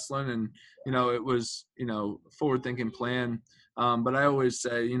on wrestling, and you know, it was, you know, forward thinking plan. But I always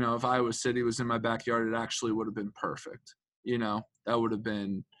say, you know, if Iowa City was in my backyard, it actually would have been perfect. You know, that would have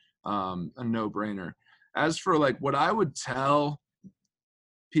been a no-brainer. As for like what I would tell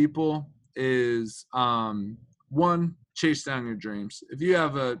people is, one, chase down your dreams. If you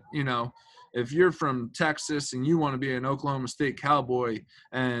have if you're from Texas and you want to be an Oklahoma State Cowboy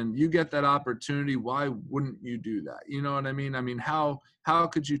and you get that opportunity, why wouldn't you do that? You know what I mean? I mean, how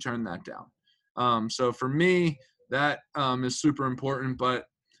could you turn that down? So for me, that is super important. But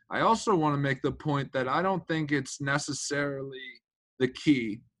I also want to make the point that I don't think it's necessarily the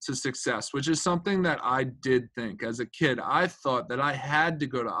key to success, which is something that I did think as a kid. I thought that I had to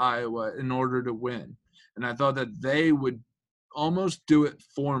go to Iowa in order to win. And I thought that they would almost do it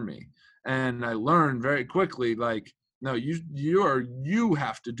for me. And I learned very quickly, like, no, you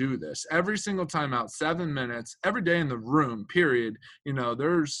have to do this every single time out, 7 minutes, every day in the room, period. You know,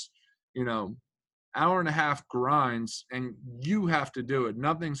 there's, you know, hour and a half grinds, and you have to do it.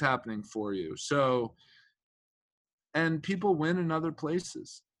 Nothing's happening for you. So, and people win in other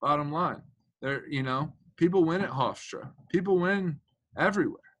places. Bottom line, there, you know, people win at Hofstra. People win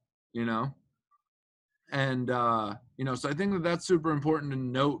everywhere, you know. And, you know, so I think that that's super important to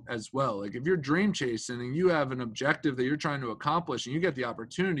note as well. Like if you're dream chasing and you have an objective that you're trying to accomplish and you get the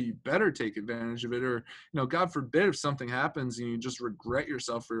opportunity, you better take advantage of it. Or, you know, God forbid if something happens and you just regret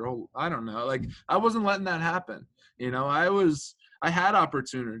yourself for your whole, I don't know, like I wasn't letting that happen. You know, I had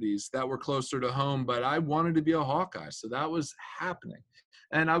opportunities that were closer to home, but I wanted to be a Hawkeye. So that was happening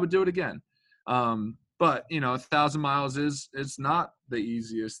and I would do it again. But, you know, 1,000 miles it's not the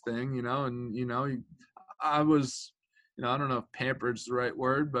easiest thing, you know, and, you know, I was, you know, I don't know if pampered's the right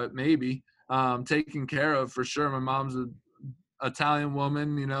word, but maybe taken care of for sure. My mom's an Italian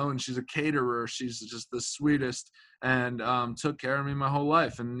woman, you know, and she's a caterer. She's just the sweetest and took care of me my whole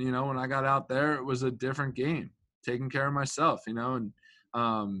life. And, you know, when I got out there, it was a different game, taking care of myself, you know,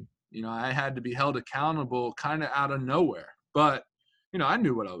 and, you know, I had to be held accountable kind of out of nowhere. But, you know, I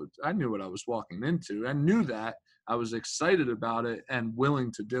knew what I was walking into. I knew that. I was excited about it and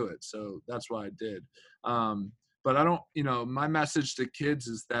willing to do it. So that's why I did. But I don't, you know, my message to kids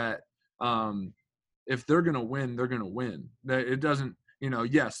is that if they're going to win, they're going to win. That it doesn't, you know,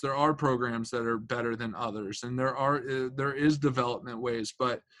 yes, there are programs that are better than others and there is development ways,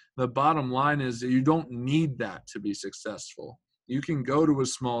 but the bottom line is that you don't need that to be successful. You can go to a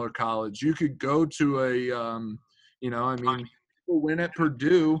smaller college. You could go to a, you know, I mean, people win at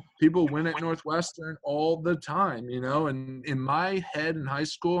Purdue, people win at Northwestern all the time, you know, and in my head in high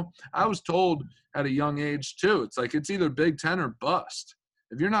school, I was told at a young age too, it's like, it's either Big Ten or bust.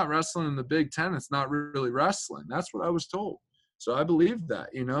 If you're not wrestling in the Big Ten, it's not really wrestling. That's what I was told. So I believed that,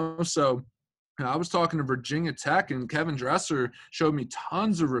 you know, so you know, I was talking to Virginia Tech and Kevin Dresser showed me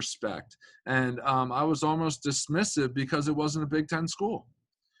tons of respect. And I was almost dismissive because it wasn't a Big Ten school.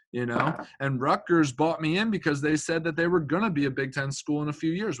 You know, and Rutgers bought me in because they said that they were going to be a Big Ten school in a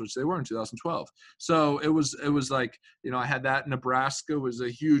few years, which they were in 2012. So it was like, you know, I had that. Nebraska was a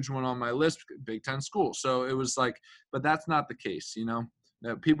huge one on my list, Big Ten school. So it was like, but that's not the case, you know.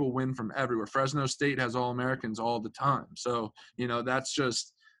 People win from everywhere. Fresno State has All-Americans all the time. So, you know, that's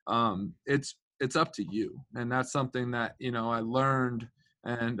just it's up to you. And that's something that, you know, I learned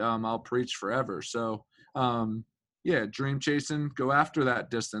and I'll preach forever. So, yeah, dream chasing, go after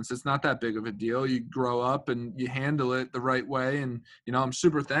that distance. It's not that big of a deal. You grow up and you handle it the right way. And, you know, I'm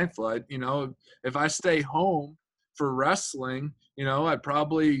super thankful. You know, if I stay home for wrestling, you know, I'd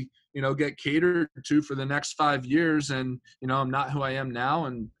probably, you know, get catered to for the next 5 years. And, you know, I'm not who I am now.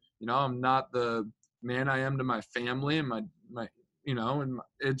 And, you know, I'm not the man I am to my family and my you know, and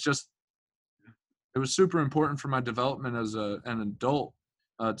it was super important for my development as an adult.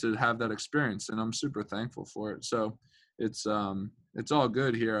 To have that experience, and I'm super thankful for it. So it's all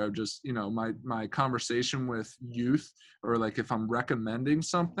good here. I just, you know, my conversation with youth, or like if I'm recommending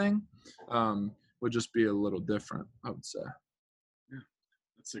something, would just be a little different, I would say. Yeah,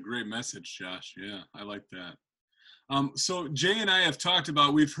 that's a great message, Josh. Yeah, I like that. So Jay and I have talked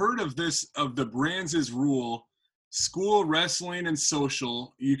about, we've heard of the Brands' rule, school, wrestling, and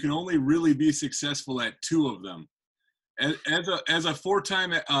social. You can only really be successful at 2 of them. As a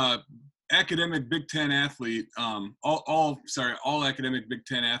 4-time academic Big Ten athlete, all academic Big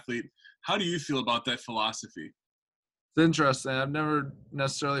Ten athlete, how do you feel about that philosophy? It's interesting. I've never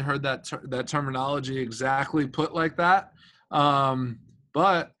necessarily heard that terminology exactly put like that.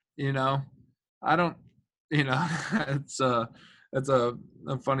 But, you know, I don't, you know, it's a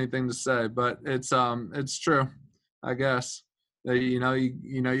funny thing to say, but it's true, I guess. You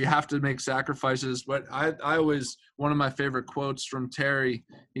have to make sacrifices. But I always, one of my favorite quotes from Terry,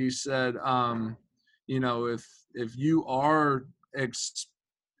 he said, if you are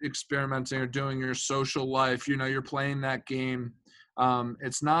experimenting or doing your social life, you're playing that game.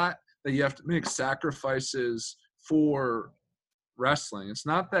 It's not that you have to make sacrifices for wrestling. It's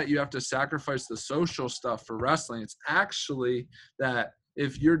not that you have to sacrifice the social stuff for wrestling. It's actually that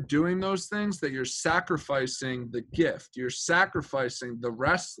if you're doing those things, that you're sacrificing the gift, you're sacrificing the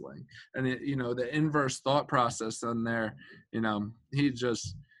wrestling. And the inverse thought process in there, he's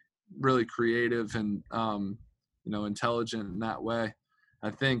just really creative and intelligent in that way.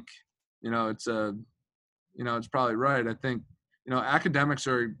 I think it's probably right. I think academics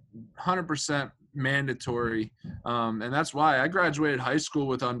are 100% mandatory, and that's why I graduated high school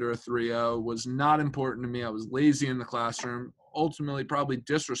with under a 3.0. Was not important to me. I was lazy in the classroom, ultimately probably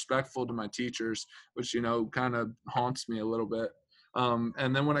disrespectful to my teachers, which kind of haunts me a little bit.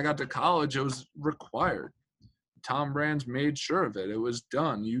 And then when I got to college, it was required. Tom Brands made sure of it. It was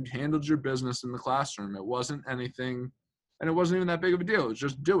done. You handled your business in the classroom. It wasn't anything, and it wasn't even that big of a deal. It was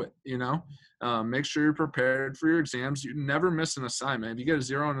just do it, make sure you're prepared for your exams. You never miss an assignment. If you get a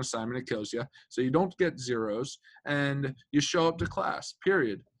 0 on an assignment, it kills you. So you don't get zeros, and you show up to class,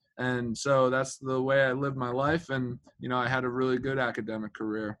 period. And so that's the way I lived my life. And, I had a really good academic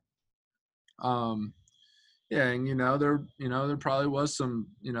career. And, there probably was some,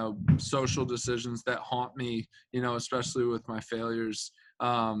 social decisions that haunt me, especially with my failures,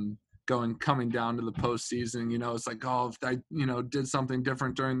 coming down to the postseason. It's like, if I, did something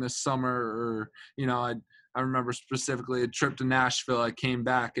different during this summer, or, I remember specifically a trip to Nashville. I came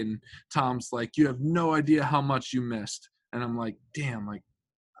back and Tom's like, you have no idea how much you missed. And I'm like, damn, like,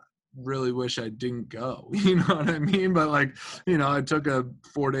 really wish I didn't go, you know what I mean? But I took a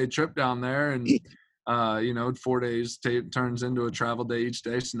 4-day trip down there, and 4 days turns into a travel day each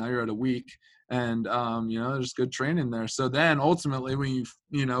day. So now you're at a week, and there's good training there. So then ultimately when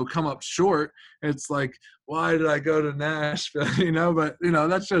you come up short, it's like, why did I go to Nashville? But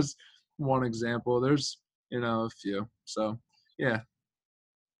that's just one example. There's a few. So yeah.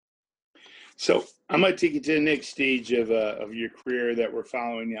 So I'm going to take you to the next stage of your career that we're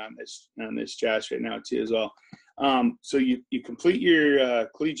following on this, Josh, right now too as well. So you complete your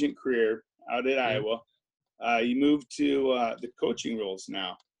collegiate career out at Iowa. You move to the coaching roles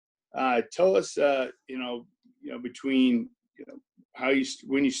now. Tell us, between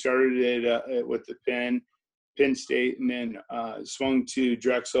when you started with the Penn State, and then swung to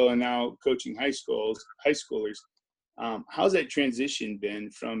Drexel, and now coaching high schoolers. How's that transition been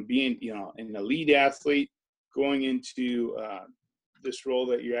from being, an elite athlete going into this role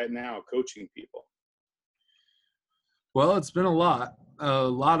that you're at now, coaching people? Well, it's been a lot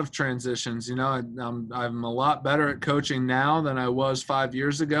of transitions. I'm a lot better at coaching now than I was 5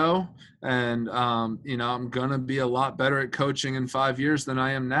 years ago. And, I'm going to be a lot better at coaching in 5 years than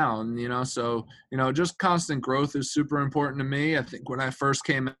I am now. And, so, just constant growth is super important to me. I think when I first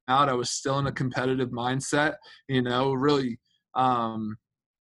came out, I was still in a competitive mindset, really, I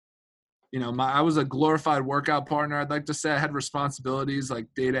was a glorified workout partner. I'd like to say I had responsibilities like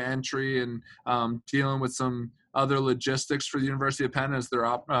data entry and dealing with some other logistics for the University of Penn as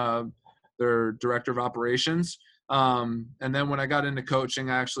their director of operations. And then when I got into coaching,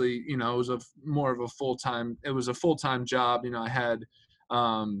 actually, it was a full-time job. I had,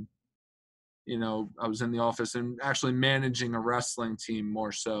 I was in the office and actually managing a wrestling team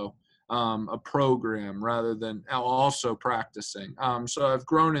more so, a program rather than also practicing. So I've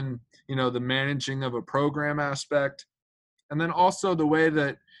grown in, the managing of a program aspect, and then also the way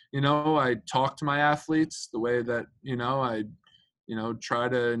that, I talk to my athletes, the way that, I, try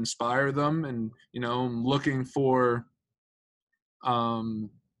to inspire them, and, I'm looking for them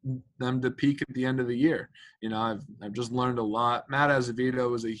to peak at the end of the year. I've just learned a lot. Matt Azevedo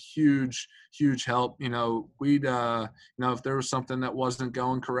was a huge help. We'd, if there was something that wasn't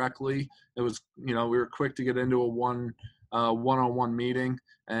going correctly, it was, we were quick to get into a one-on-one meeting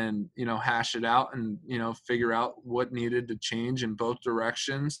and, hash it out and, figure out what needed to change in both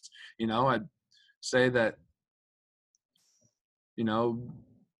directions. I'd say that,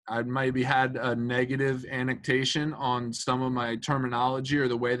 I maybe had a negative annotation on some of my terminology or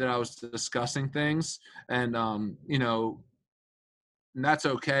the way that I was discussing things. And, and that's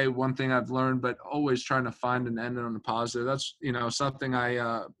okay. One thing I've learned, but always trying to find an end on the positive. That's, something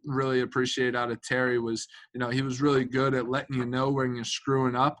I really appreciate out of Terry was, he was really good at letting you know when you're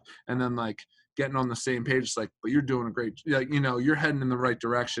screwing up, and then like getting on the same page. It's like, but you're doing a great, you're heading in the right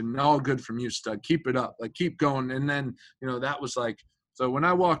direction. All good from you, stud. Keep it up. Like, keep going. And then, that was like, it's So when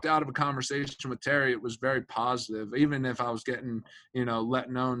I walked out of a conversation with Terry, it was very positive, even if I was getting, let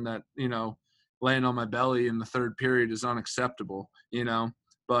known that, laying on my belly in the third period is unacceptable,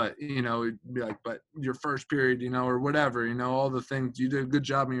 but, it'd be like, but your first period, or whatever, all the things, you did a good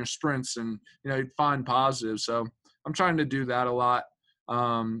job in your sprints, and, you'd find positive. So I'm trying to do that a lot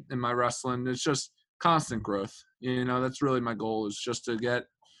in my wrestling. It's just constant growth. That's really my goal, is just to get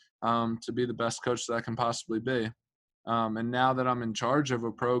to be the best coach that I can possibly be. And now that I'm in charge of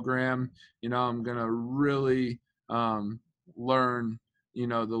a program, I'm going to really learn,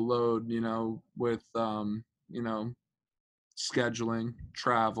 the load, with, scheduling,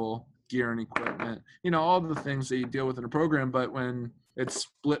 travel, gear and equipment, all the things that you deal with in a program. But when it's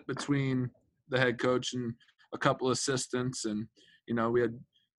split between the head coach and a couple assistants, and, we had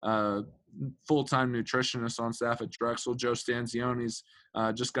full-time nutritionist on staff at Drexel. Joe Stanzione's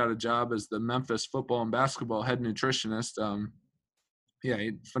just got a job as the Memphis football and basketball head nutritionist.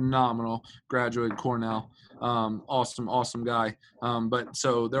 Phenomenal, graduated Cornell, awesome guy. But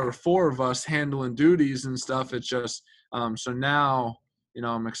so there were 4 of us handling duties and stuff. It's just so now,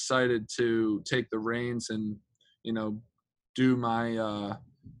 I'm excited to take the reins and, do my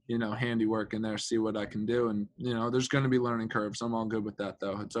handiwork in there, see what I can do. And, there's going to be learning curves. I'm all good with that,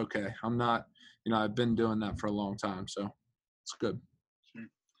 though. It's okay. I'm not, I've been doing that for a long time, so it's good.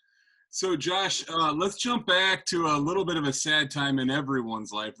 So, Josh, let's jump back to a little bit of a sad time in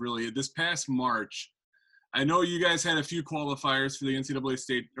everyone's life, really. This past March, I know you guys had a few qualifiers for the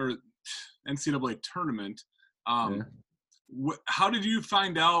NCAA tournament. How did you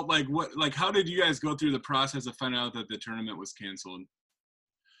find out? How did you guys go through the process of finding out that the tournament was canceled?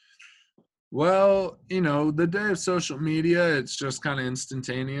 Well, the day of social media, it's just kind of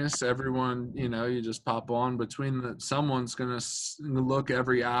instantaneous. Everyone, you just pop on someone's going to look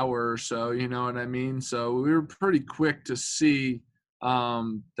every hour or so, you know what I mean? So we were pretty quick to see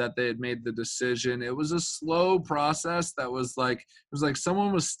that they had made the decision. It was a slow process that was it was like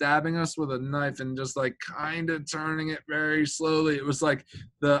someone was stabbing us with a knife and just kind of turning it very slowly. It was like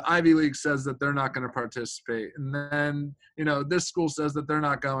the Ivy League says that they're not going to participate. And then, this school says that they're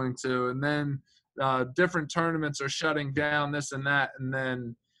not going to. And then different tournaments are shutting down, this and that. And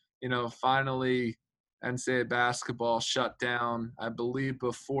then, finally NCAA basketball shut down, I believe,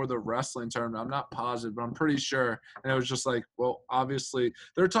 before the wrestling tournament. I'm not positive, but I'm pretty sure. And it was just well, obviously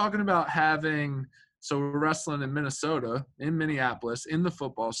they're talking about so we're wrestling in Minnesota, in Minneapolis, in the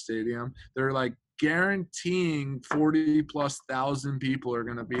football stadium. They're guaranteeing 40,000+ people are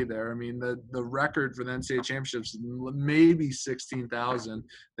going to be there. I mean, the record for the NCAA championships is maybe 16,000,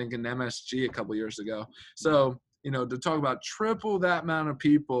 I think in MSG a couple years ago. So, to talk about triple that amount of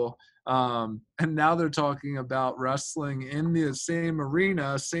people, and now they're talking about wrestling in the same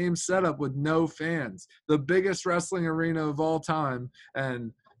arena, same setup with no fans, the biggest wrestling arena of all time,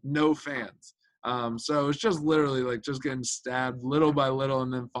 and no fans. So it's just literally just getting stabbed little by little.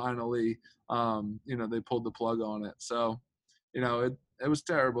 And then finally, they pulled the plug on it. So, it was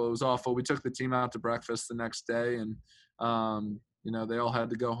terrible. It was awful. We took the team out to breakfast the next day, and, they all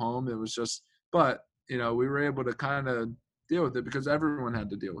had to go home. It was just, but, we were able to kind of deal with it because everyone had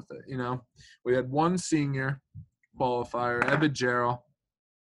to deal with it. We had one senior qualifier, Ebed Gerald,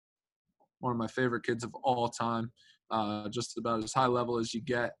 one of my favorite kids of all time, just about as high level as you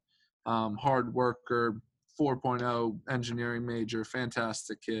get, hard worker, 4.0 engineering major,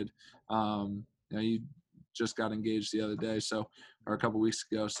 fantastic kid. He just got engaged the other day, or a couple weeks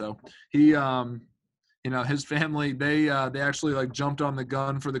ago. So he, his family, they actually jumped on the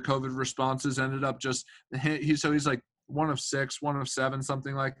gun for the COVID responses, ended up he's one of 6, one of 7,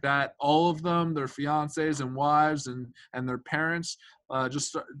 something like that. All of them, their fiancés and wives and their parents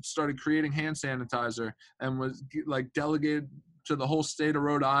just started creating hand sanitizer, and was delegated to the whole state of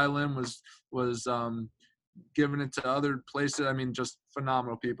Rhode Island, was giving it to other places. I mean, just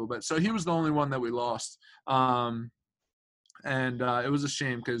phenomenal people. But so he was the only one that we lost. And it was a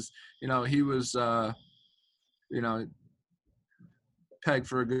shame because, he was, pegged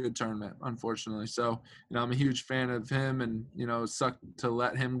for a good tournament, unfortunately. So, I'm a huge fan of him, and, it sucked to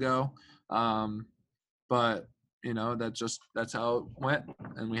let him go. But, that's how it went,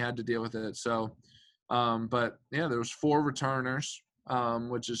 and we had to deal with it. So, but yeah, there was 4 returners,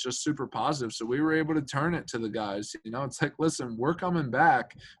 which is just super positive. So we were able to turn it to the guys. It's listen, we're coming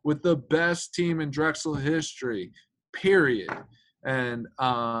back with the best team in Drexel history, period. And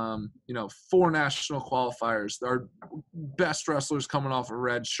 4 national qualifiers, our best wrestlers coming off a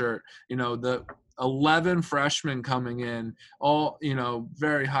red shirt, the 11 freshmen coming in, all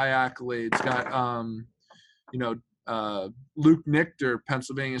very high accolades. Got Luke Nichter,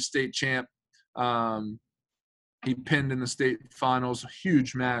 Pennsylvania state champ, he pinned in the state finals, a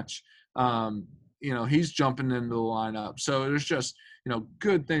huge match. He's jumping into the lineup. So there's just,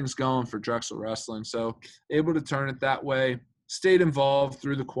 good things going for Drexel Wrestling. So able to turn it that way, stayed involved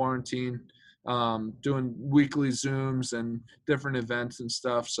through the quarantine, doing weekly Zooms and different events and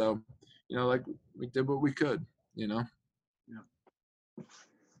stuff. So, we did what we could, All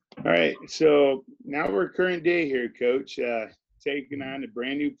right. So now we're current day here, Coach, taking on a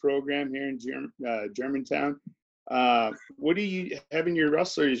brand new program here in Germantown. What are you having your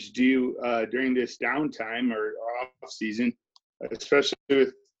wrestlers do during this downtime or off season, especially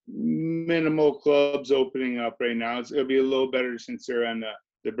with minimal clubs opening up right now? It'll be a little better since they're on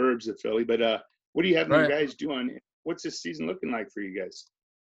the burbs of Philly. But what are you having you guys doing? What's this season looking like for you guys?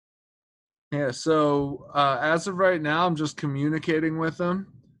 Yeah, so as of right now, I'm just communicating with them,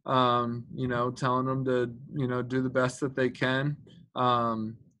 telling them to, do the best that they can,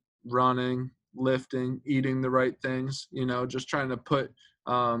 running, lifting, eating the right things, just trying to put,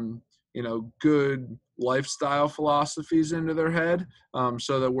 good lifestyle philosophies into their head,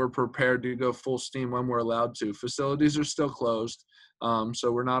 so that we're prepared to go full steam when we're allowed to. Facilities are still closed,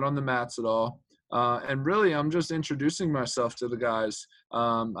 so we're not on the mats at all. And really, I'm just introducing myself to the guys.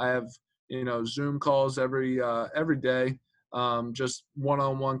 I have, Zoom calls every day, just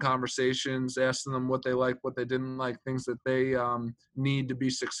one-on-one conversations, asking them what they like, what they didn't like, things that they need to be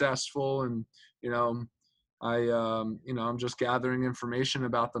successful. And, I'm just gathering information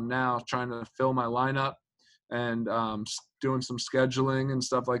about them now, trying to fill my lineup and doing some scheduling and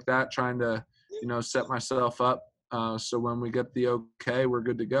stuff like that, trying to, set myself up so when we get the okay, we're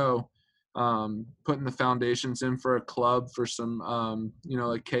good to go. Putting the foundations in for a club for some,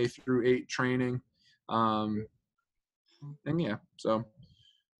 like K through 8 training. So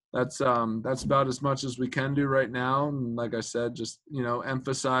that's about as much as we can do right now. And like I said, just,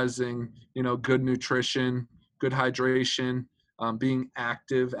 emphasizing, good nutrition, good hydration, being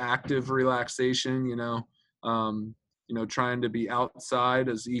active relaxation, trying to be outside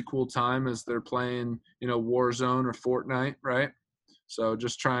as equal time as they're playing, Warzone or Fortnite. Right. So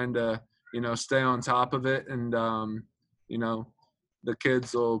just trying to, stay on top of it. And, the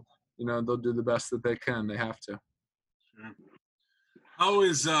kids will, they'll do the best that they can. They have to. Sure.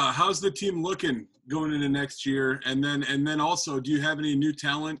 How's the team looking going into next year? And then also, do you have any new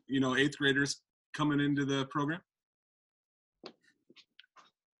talent, 8th graders coming into the program?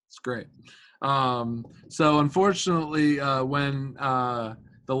 It's great. So unfortunately, when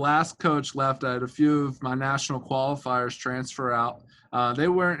the last coach left, I had a few of my national qualifiers transfer out.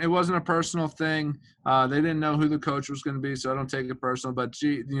 It wasn't a personal thing. They didn't know who the coach was going to be, so I don't take it personal, but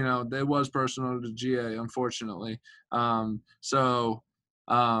it was personal to GA, unfortunately.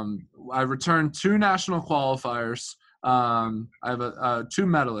 I returned 2 national qualifiers. I have 2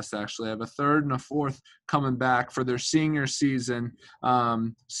 medalists, actually. I have a 3rd and a 4th coming back for their senior season.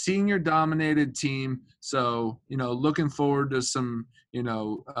 Senior dominated team. So, looking forward to some,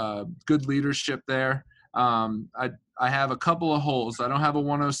 good leadership there. I have a couple of holes. I don't have a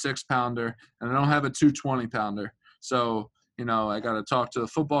 106 pounder and I don't have a 220 pounder. So, I got to talk to the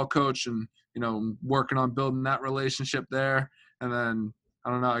football coach and, working on building that relationship there. And then, I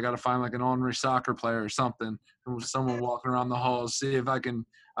don't know, I got to find like an ornery soccer player or something, someone walking around the halls, see if I can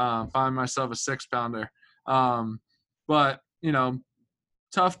find myself a 6 pounder. But,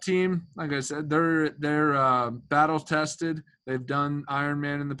 tough team. Like I said, they're battle tested. They've done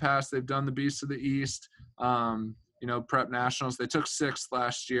Ironman in the past. They've done the Beast of the East, prep nationals. They took 6th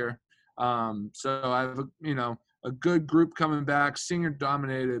last year. So I have, a good group coming back, senior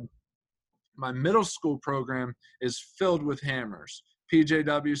dominated. My middle school program is filled with hammers.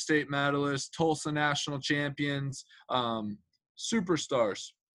 PJW state medalists, Tulsa national champions,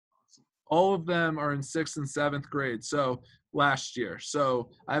 superstars. All of them are in 6th and 7th grade. So last year.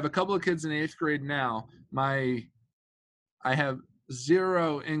 So I have a couple of kids in 8th grade now. I have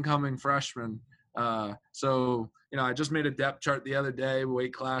 0 incoming freshmen. So, I just made a depth chart the other day,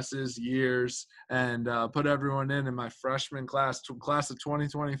 weight classes, years, and put everyone in my freshman class of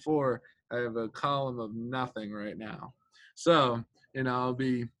 2024. I have a column of nothing right now. So, I'll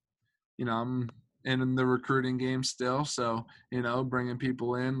be, I'm in the recruiting game still. So, bringing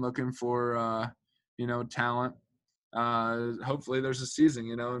people in, looking for, talent. Hopefully there's a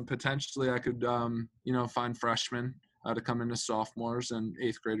season, and potentially I could, find freshmen to come in as sophomores and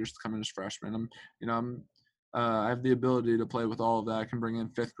 8th graders to come in as freshmen. I have the ability to play with all of that. I can bring in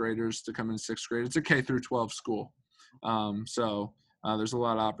 5th graders to come in 6th grade. It's a K through 12 school. So there's a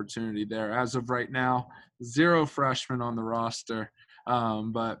lot of opportunity there. As of right now, 0 freshmen on the roster.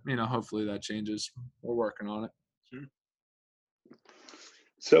 But, hopefully that changes. We're working on it. Sure.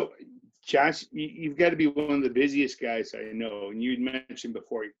 So Josh, you've got to be one of the busiest guys I know. And you mentioned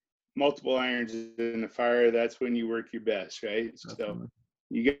before, multiple irons in the fire. That's when you work your best, right? Definitely. So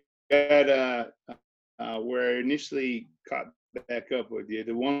you got where I initially caught back up with you,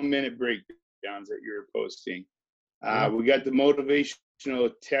 the 1 minute breakdowns that you were posting. We got the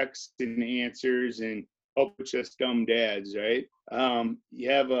motivational texts and answers and help with us dumb dads, right? You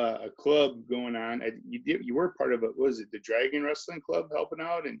have a club going on. You were part of it. Was it the Dragon Wrestling Club helping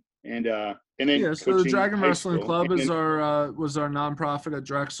out and then Yeah, so the Dragon high Wrestling school? Club is our was our nonprofit at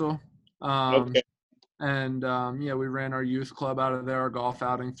Drexel. Okay. And yeah, we ran our youth club out of there, our golf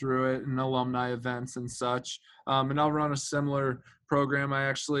outing through it, and alumni events and such. And I'll run a similar program. I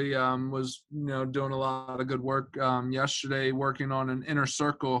actually was, doing a lot of good work yesterday, working on an inner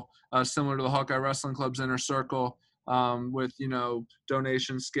circle similar to the Hawkeye Wrestling Club's inner circle with,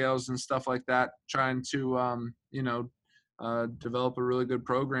 donation scales and stuff like that, trying to, develop a really good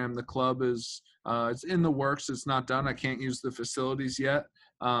program. The club is it's in the works. It's not done. I can't use the facilities yet.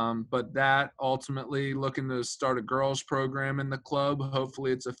 But that ultimately looking to start a girls program in the club.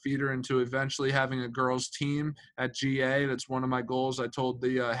 Hopefully it's a feeder into eventually having a girls team at GA. That's one of my goals. I told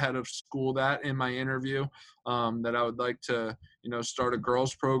the head of school that in my interview, that I would like to, start a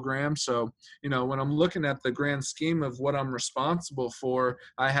girls program. So, when I'm looking at the grand scheme of what I'm responsible for,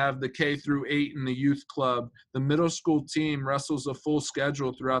 I have the K through 8 in the youth club. The middle school team wrestles a full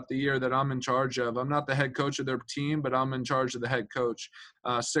schedule throughout the year that I'm in charge of. I'm not the head coach of their team, but I'm in charge of the head coach.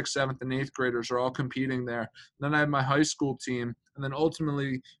 6th, 7th, and 8th graders are all competing there. And then I have my high school team, and then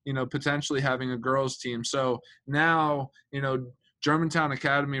ultimately, potentially having a girls team. So now, Germantown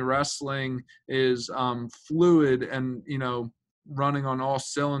Academy Wrestling is fluid and, running on all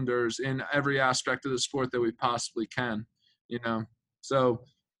cylinders in every aspect of the sport that we possibly can, So,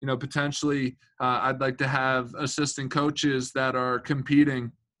 potentially I'd like to have assistant coaches that are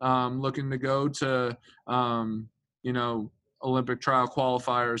competing, looking to go to, Olympic trial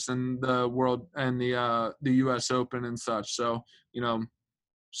qualifiers and the world and the U.S. Open and such. So,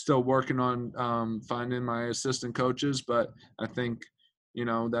 still working on finding my assistant coaches, but I think,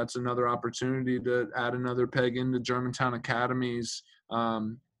 that's another opportunity to add another peg into Germantown Academy's,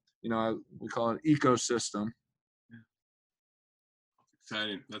 we call it ecosystem.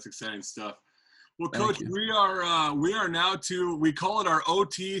 Exciting. That's exciting stuff. Well, Thank Coach, you. we are now we call it our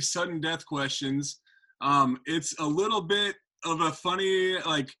OT sudden death questions. It's a little bit of a funny,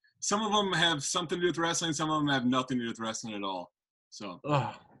 like some of them have something to do with wrestling, some of them have nothing to do with wrestling at all. So,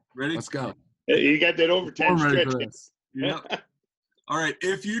 ready? Let's go. You got that overtime I'm ready stretch. for this. Yep. All right.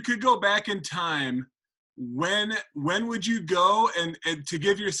 If you could go back in time, when would you go and to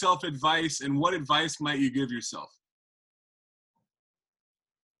give yourself advice, and what advice might you give yourself?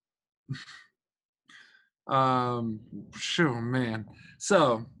 Sure, man.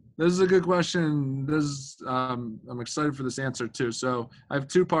 So this is a good question. I'm excited for this answer too. So I have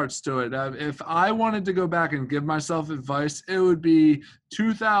two parts to it. If I wanted to go back and give myself advice, it would be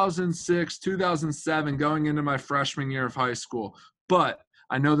 2006, 2007, going into my freshman year of high school. But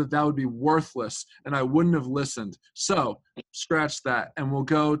I know that would be worthless and I wouldn't have listened. So scratch that. And we'll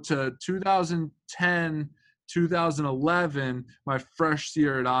go to 2010, 2011, my fresh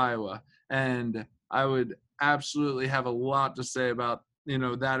year at Iowa. And I would absolutely have a lot to say about,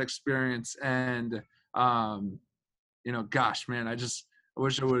 that experience. And, gosh, man, I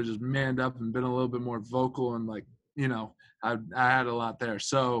wish I would have just manned up and been a little bit more vocal and I had a lot there.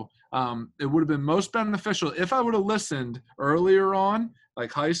 So it would have been most beneficial if I would have listened earlier on,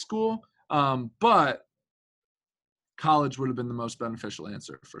 like high school, but college would have been the most beneficial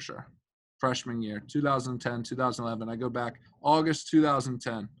answer for sure. Freshman year, 2010, 2011. I go back August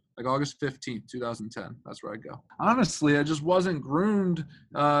 2010, like August 15th, 2010. That's where I go. Honestly, I just wasn't groomed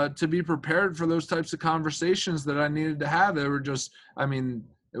to be prepared for those types of conversations that I needed to have. They were just,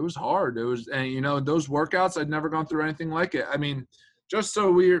 it was hard. It was, and those workouts, I'd never gone through anything like it. Just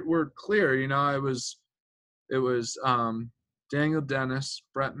so we're clear, it was Daniel Dennis,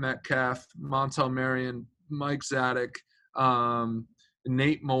 Brett Metcalf, Montel Marion, Mike Zadek,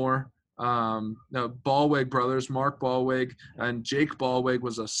 Nate Moore, the Ballweg brothers, Mark Ballweg, and Jake Ballweg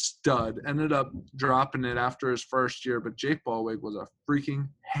was a stud. Ended up dropping it after his first year, but Jake Ballweg was a freaking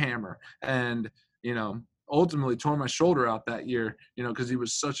hammer. And, ultimately tore my shoulder out that year, because he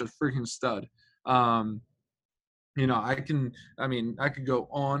was such a freaking stud. I could go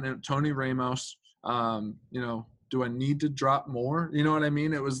on. And Tony Ramos, do I need to drop more? You know what I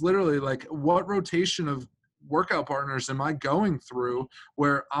mean? It was literally like, what rotation of workout partners am I going through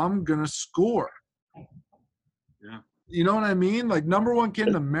where I'm going to score? Yeah. You know what I mean? Like number one kid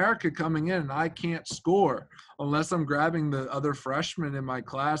in America coming in, and I can't score unless I'm grabbing the other freshmen in my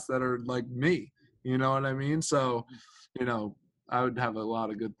class that are like me. You know what I mean? So, you know, I would have a lot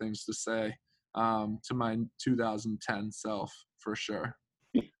of good things to say to my 2010 self for sure.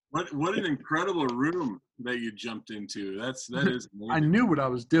 What an incredible room that you jumped into. That is amazing. I knew what I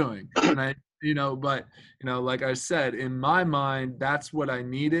was doing, and but like I said, in my mind, that's what I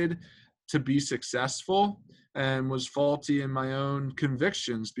needed to be successful, and was faulty in my own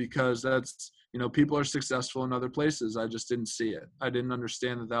convictions because that's, people are successful in other places. I just didn't see it. I didn't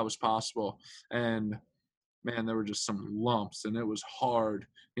understand that was possible. And man, there were just some lumps and it was hard.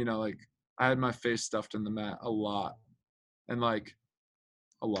 Like I had my face stuffed in the mat a lot and like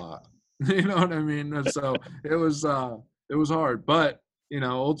a lot, you know what I mean? And so it was hard, but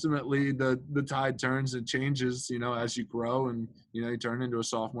ultimately the tide turns and changes, as you grow and, you turn into a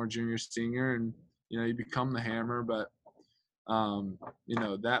sophomore, junior, senior, and, you become the hammer. But,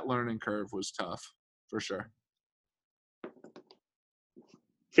 that learning curve was tough for sure.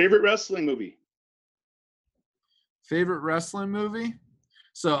 Favorite wrestling movie? Favorite wrestling movie?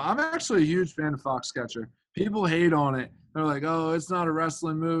 So I'm actually a huge fan of Foxcatcher. People hate on it. They're like, oh, it's not a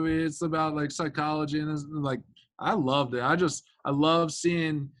wrestling movie. It's about like psychology. And it's like, I loved it. I love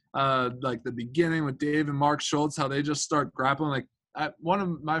seeing like the beginning with Dave and Mark Schultz, how they just start grappling. Like one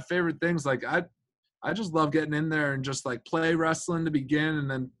of my favorite things, like I just love getting in there and just like play wrestling to begin and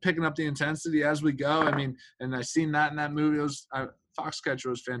then picking up the intensity as we go. I mean, and I seen that in that movie. Foxcatcher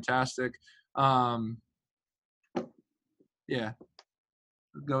was fantastic. Yeah,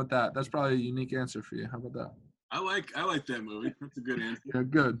 go with that. That's probably a unique answer for you. How about that? I like that movie. That's a good answer. Yeah,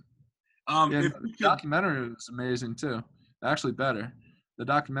 good. The documentary was amazing too. Actually, better. The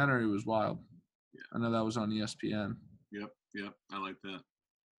documentary was wild. Yeah. I know that was on ESPN. Yep. I like that.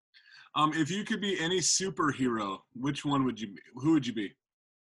 If you could be any superhero, which one would you be? Who would you be?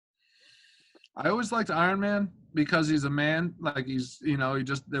 I always liked Iron Man because he's a man. Like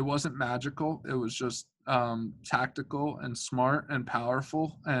it wasn't magical. It was just tactical and smart and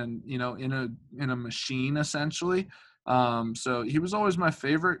powerful and, in a machine essentially. So he was always my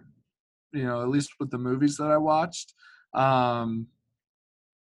favorite, at least with the movies that I watched. The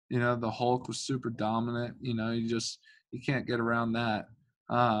Hulk was super dominant. You can't get around that.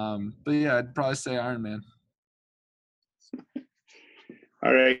 But yeah, I'd probably say Iron Man.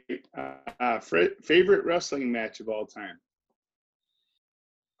 All right. Favorite wrestling match of all time?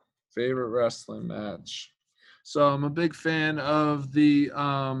 Favorite wrestling match. So I'm a big fan of the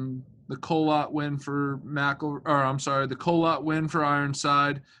Colot win for the Colot win for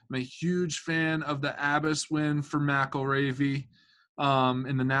Ironside. I'm a huge fan of the Abyss win for McElravy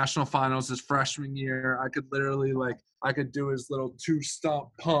in the national finals his freshman year. I could literally I could do his little 2-stomp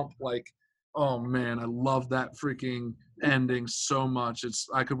pump. Like, oh man, I love that freaking ending so much.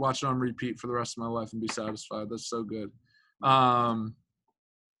 I could watch it on repeat for the rest of my life and be satisfied. That's so good.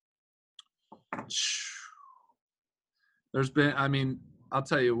 There's been, I'll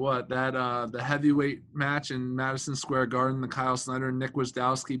tell you what, that the heavyweight match in Madison Square Garden, the Kyle Snyder and Nick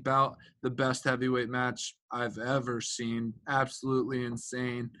Wisdowski bout, the best heavyweight match I've ever seen. Absolutely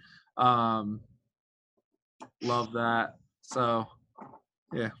insane. Love that. So,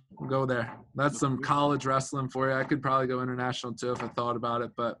 yeah, we'll go there. That's some college wrestling for you. I could probably go international too if I thought about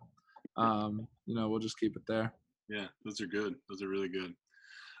it, but, we'll just keep it there. Yeah, those are good. Those are really good.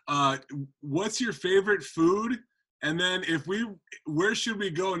 What's your favorite food? And then where should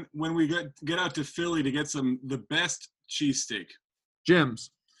we go when we get out to Philly to get the best cheesesteak? Jim's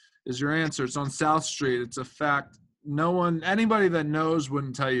is your answer. It's on South Street. It's a fact. Anybody that knows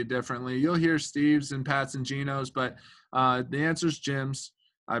wouldn't tell you differently. You'll hear Steve's and Pat's and Gino's, but the answer's Jim's.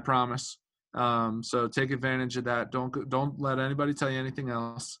 I promise. So take advantage of that. Don't let anybody tell you anything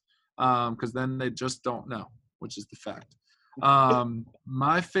else, because then they just don't know, which is the fact.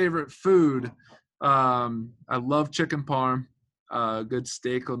 My favorite food. I love chicken parm, good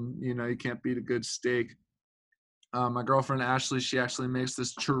steak. You can't beat a good steak. My girlfriend, Ashley, she actually makes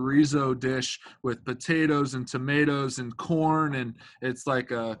this chorizo dish with potatoes and tomatoes and corn. And it's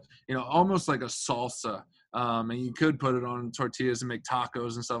like almost like a salsa. And you could put it on tortillas and make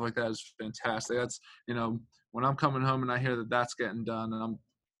tacos and stuff like that. It's fantastic. That's, when I'm coming home and I hear that that's getting done, and I'm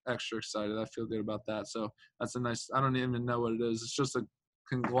extra excited. I feel good about that. So that's I don't even know what it is. It's just a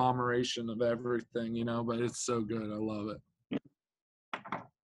conglomeration of everything, but it's so good. I love it.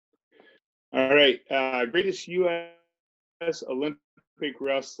 All right. Greatest U.S. Olympic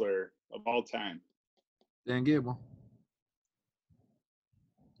wrestler of all time? Dan Gable.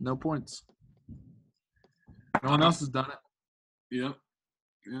 No points. No one else has done it. Yep.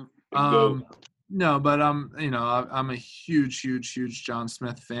 No, but I'm a huge John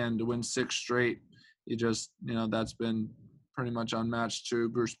Smith fan. To win 6 straight, that's been pretty much unmatched too.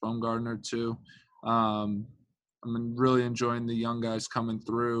 Bruce Baumgartner too. I'm really enjoying the young guys coming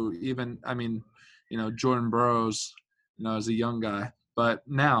through. Even, Jordan Burroughs, as a young guy, but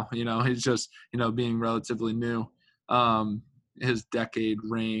now, he's just, being relatively new. His decade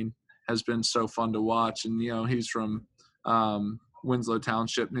reign has been so fun to watch. And, he's from Winslow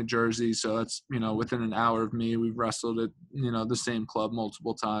Township, New Jersey. So that's, within an hour of me. We've wrestled at, the same club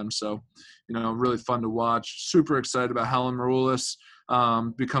multiple times. So, really fun to watch. Super excited about Helen Maroulis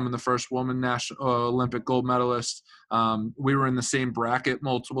becoming the first woman national Olympic gold medalist. We were in the same bracket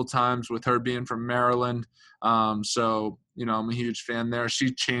multiple times with her being from Maryland. So, I'm a huge fan there.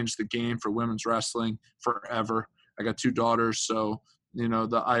 She changed the game for women's wrestling forever. I got 2 daughters, so,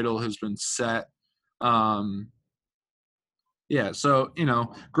 the idol has been set. Yeah, so,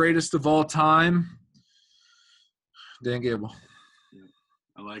 greatest of all time, Dan Gable.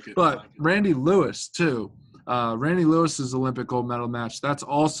 I like it. But Randy Lewis, too. Randy Lewis's Olympic gold medal match, that's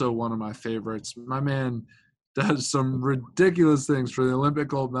also one of my favorites. My man does some ridiculous things for the Olympic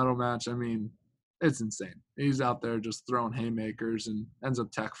gold medal match. I mean, it's insane. He's out there just throwing haymakers and ends up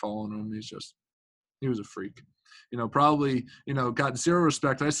tech following him. He was a freak. Probably, got zero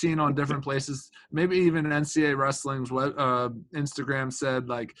respect. I've seen on different places, maybe even NCAA Wrestling's Instagram said,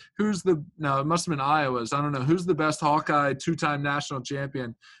 like, it must have been Iowa's. I don't know. Who's the best Hawkeye 2-time national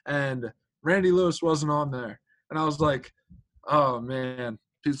champion? And Randy Lewis wasn't on there. And I was like, oh, man.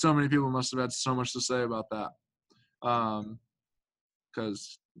 So many people must have had so much to say about that.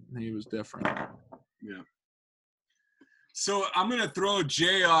 Because he was different. Yeah. So I'm going to throw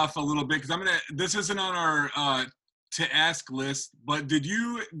Jay off a little bit because this isn't on our to ask list, but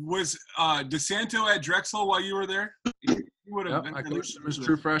was DeSanto at Drexel while you were there? Yep, I coached him his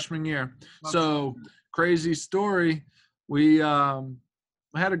true freshman year. So crazy story. We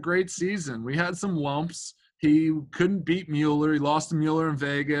had a great season. We had some lumps. He couldn't beat Mueller. He lost to Mueller in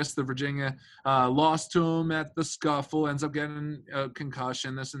Vegas. The Virginia lost to him at the scuffle, ends up getting a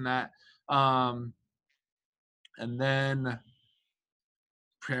concussion, this and that. And then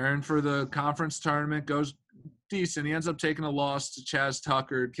preparing for the conference tournament goes decent. He ends up taking a loss to Chaz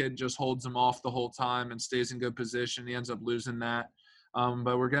Tucker. Kid just holds him off the whole time and stays in good position. He ends up losing that.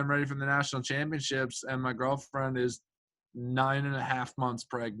 But we're getting ready for the national championships, and my girlfriend is 9.5 months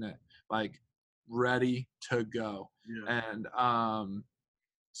pregnant, like ready to go. Yeah. And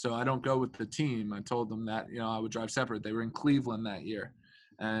so I don't go with the team. I told them that, I would drive separate. They were in Cleveland that year.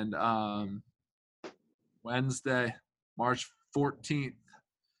 And Wednesday, March 14th,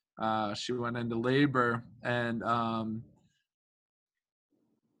 she went into labor, and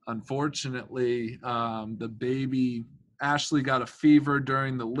unfortunately, the baby, Ashley, got a fever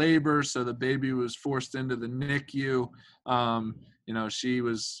during the labor, so the baby was forced into the NICU. She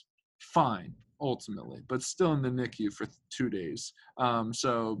was fine ultimately, but still in the NICU for 2 days.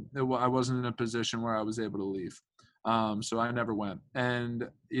 So I wasn't in a position where I was able to leave. So I never went. And,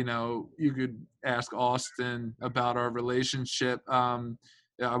 you could ask Austin about our relationship.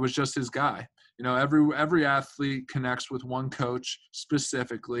 I was just his guy. Every athlete connects with one coach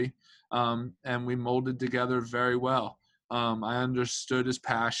specifically, and we molded together very well. I understood his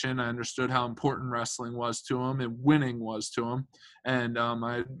passion. I understood how important wrestling was to him and winning was to him. And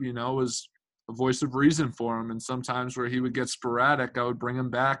I was a voice of reason for him. And sometimes where he would get sporadic, I would bring him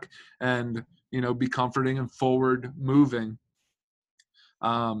back and be comforting and forward moving.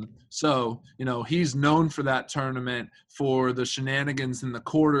 So, he's known for that tournament for the shenanigans in the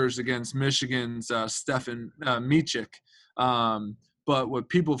quarters against Michigan's Stefan Michik. But what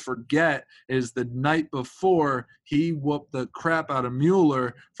people forget is the night before, he whooped the crap out of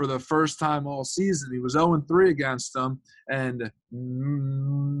Mueller for the first time all season. He was 0-3 against him and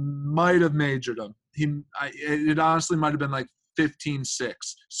might have majored him. It honestly might have been like 15-6.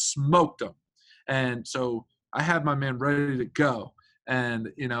 Smoked him. And so I had my man ready to go.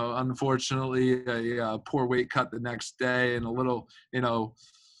 And, unfortunately, a poor weight cut the next day and a little,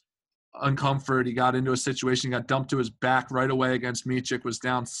 uncomfort. He got into a situation, got dumped to his back right away against Michik, was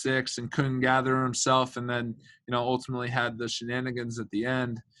down 6 and couldn't gather himself. And then, ultimately had the shenanigans at the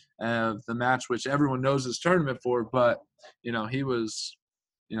end of the match, which everyone knows his tournament for. But, he was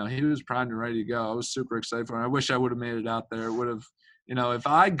primed and ready to go. I was super excited for him. I wish I would have made it out there. It would have, if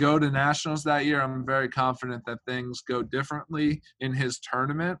I go to nationals that year, I'm very confident that things go differently in his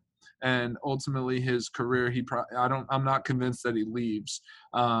tournament and ultimately his career. I'm not convinced that he leaves,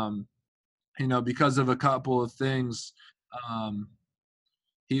 because of a couple of things.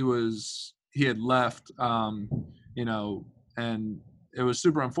 He had left, and it was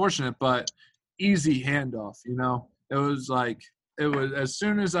super unfortunate, but easy handoff. It was like as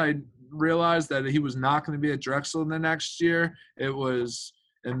soon as I realized that he was not going to be at Drexel the next year, it was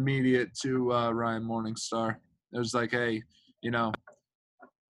immediate to Ryan Morningstar. It was like, hey,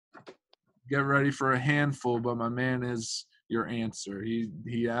 get ready for a handful, but my man is your answer.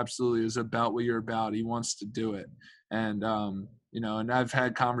 He absolutely is about what you're about. He wants to do it. And, and I've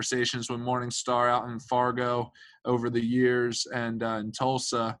had conversations with Morningstar out in Fargo over the years and in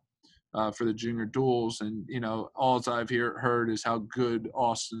Tulsa for the junior duels. And, all I've heard is how good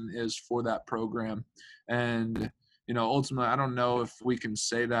Austin is for that program. And, ultimately, I don't know if we can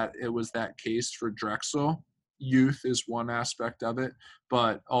say that it was that case for Drexel. Youth is one aspect of it,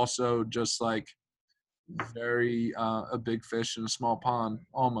 but also just like very a big fish in a small pond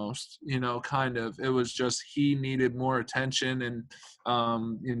almost, kind of. It was just he needed more attention. And,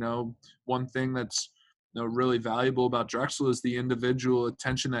 one thing that's really valuable about Drexel is the individual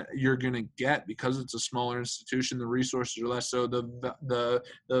attention that you're going to get because it's a smaller institution. The resources are less, so the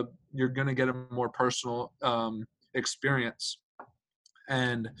you're going to get a more personal experience.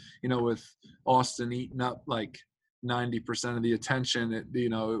 And with Austin eating up like 90% of the attention,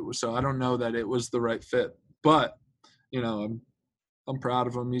 so I don't know that it was the right fit. But I'm proud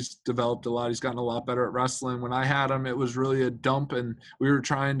of him. He's developed a lot. He's gotten a lot better at wrestling. When I had him, it was really a dump, and we were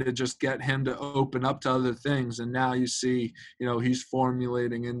trying to just get him to open up to other things. And now you see, he's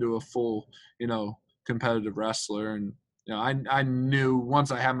formulating into a full, competitive wrestler. And I knew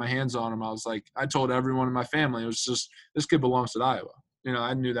once I had my hands on him, I was like, I told everyone in my family, it was just, this kid belongs at Iowa.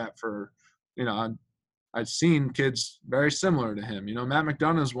 I knew that for, I'd seen kids very similar to him. Matt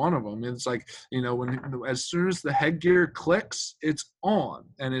McDonough is one of them. It's like, as soon as the headgear clicks, it's on.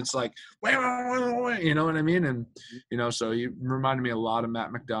 And it's like, wait, you know what I mean? And, so he reminded me a lot of Matt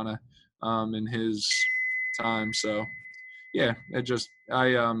McDonough in his time. So, yeah, it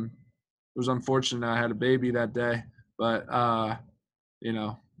was unfortunate I had a baby that day. But,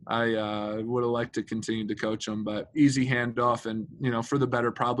 I would have liked to continue to coach him, but easy handoff and, for the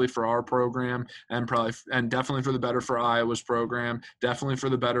better, probably for our program and definitely for the better for Iowa's program, definitely for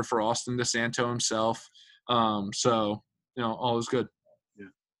the better for Austin DeSanto himself. So, all is good. Yeah.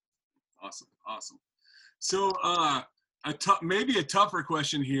 Awesome. So, maybe a tougher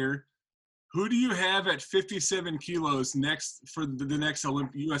question here. Who do you have at 57 kilos next for the next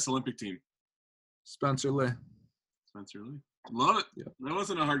U.S. Olympic team? Spencer Lee. Love it. Yep. That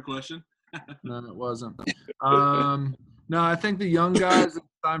wasn't a hard question. No, it wasn't. No, I think the young guys, it's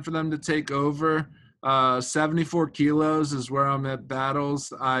time for them to take over. 74 kilos is where I'm at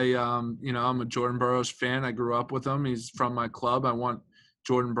battles. I'm a Jordan Burroughs fan. I grew up with him. He's from my club. I want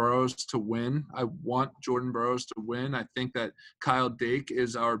Jordan Burroughs to win. I think that Kyle Dake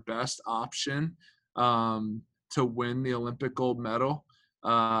is our best option to win the Olympic gold medal.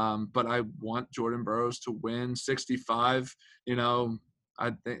 But I want Jordan Burroughs to win. 65,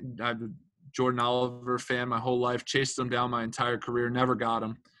 I think I'm a Jordan Oliver fan my whole life, chased him down my entire career, never got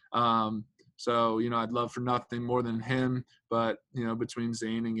him. So, I'd love for nothing more than him, but, between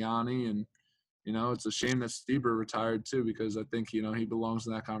Zane and Yanni and, it's a shame that Stieber retired too, because I think, he belongs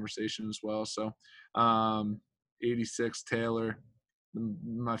in that conversation as well. So, 86 Taylor,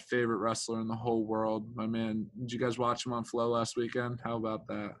 my favorite wrestler in the whole world. My man, did you guys watch him on Flow last weekend? How about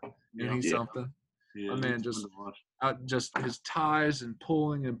that? Ain't he something? Yeah, my man just his ties and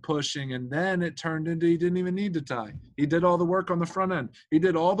pulling and pushing, and then it turned into he didn't even need to tie. He did all the work on the front end. He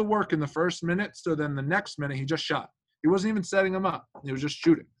did all the work in the first minute, so then the next minute he just shot. He wasn't even setting him up. He was just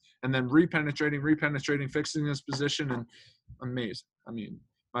shooting. And then repenetrating, fixing his position, and amazing. I mean,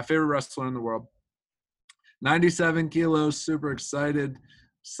 my favorite wrestler in the world. 97 kilos, super exciting.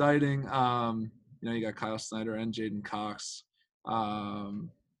 You got Kyle Snyder and Jaden Cox. I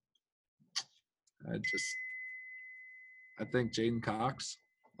think Jaden Cox.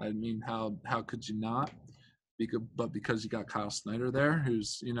 I mean, how could you not? Because you got Kyle Snyder there,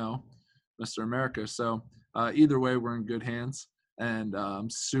 who's, Mr. America. So either way, we're in good hands. And I'm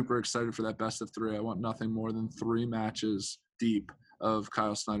super excited for that best of three. I want nothing more than 3 matches deep of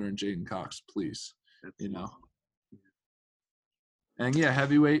Kyle Snyder and Jaden Cox, please. And yeah,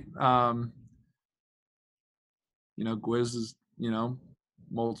 heavyweight, Gwiz is,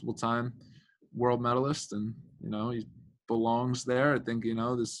 multiple time world medalist, and, he belongs there. I think, I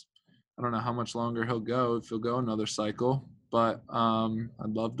don't know how much longer he'll go, if he'll go another cycle, but I'd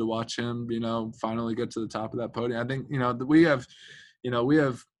love to watch him, finally get to the top of that podium. I think, we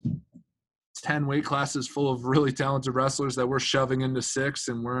have 10 weight classes full of really talented wrestlers that we're shoving into 6,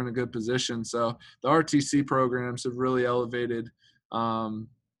 and we're in a good position. So the RTC programs have really elevated, our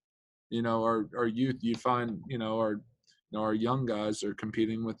youth. You find, our our young guys are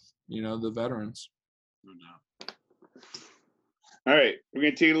competing with, the veterans. No doubt. All right, we're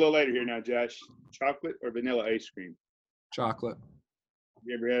gonna take it a little lighter here now, Josh. Chocolate or vanilla ice cream? Chocolate.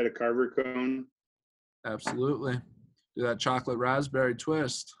 You ever had a Carver cone? Absolutely. Do that chocolate raspberry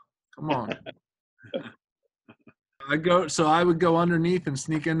twist. Come on. I would go underneath and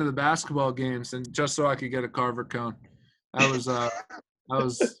sneak into the basketball games, and just so I could get a Carver cone. That was a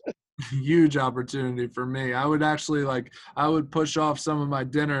huge opportunity for me. I would actually I would push off some of my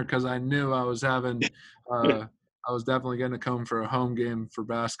dinner because I knew I was having I was definitely going to come for a home game for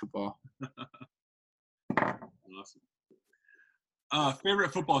basketball. Awesome.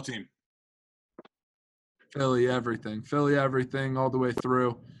 Favorite football team? Philly everything all the way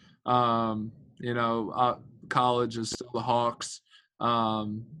through. College is still the Hawks,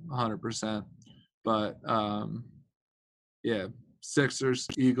 100%. But Sixers,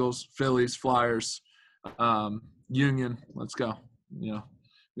 Eagles, Phillies, Flyers, Union. Let's go. We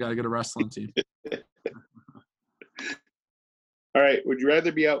got to get a wrestling team. All right. Would you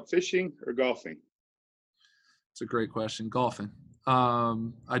rather be out fishing or golfing? It's a great question. Golfing.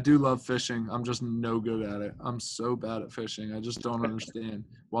 I do love fishing. I'm just no good at it. I'm so bad at fishing. I just don't understand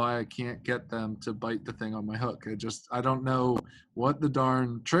why I can't get them to bite the thing on my hook. I don't know what the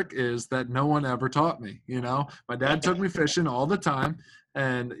darn trick is that no one ever taught me. My dad took me fishing all the time,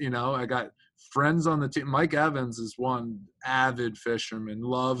 and I got friends on the team. Mike Evans is one avid fisherman,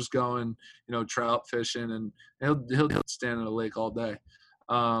 loves going, trout fishing, and he'll stand in a lake all day.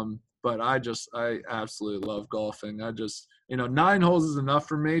 But I absolutely love golfing. 9 holes is enough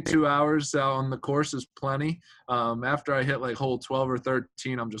for me. 2 hours on the course is plenty. After I hit hole 12 or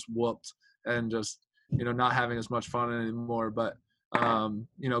 13, I'm just whooped and just, not having as much fun anymore. But,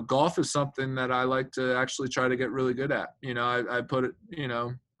 golf is something that I like to actually try to get really good at. I put it,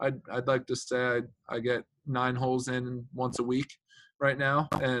 I'd like to say I get 9 holes in once a week right now.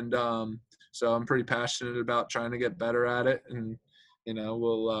 And so I'm pretty passionate about trying to get better at it. And,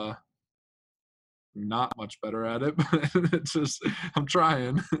 we'll not much better at it, but it's just I'm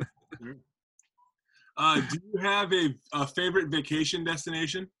trying. Do you have a favorite vacation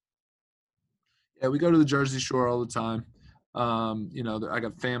destination? Yeah, we go to the Jersey Shore all the time. I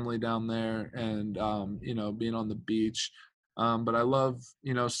got family down there, and being on the beach. But I love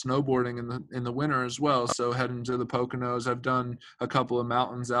snowboarding in the winter as well. So heading to the Poconos, I've done a couple of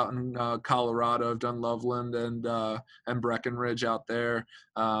mountains out in Colorado. I've done Loveland and Breckenridge out there.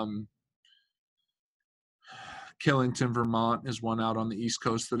 Killington, Vermont is one out on the East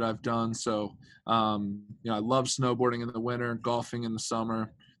Coast that I've done. So, I love snowboarding in the winter, golfing in the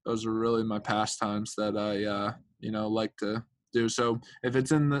summer. Those are really my pastimes that I, like to do. So if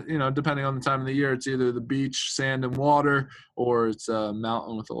it's in the, depending on the time of the year, it's either the beach, sand and water, or it's a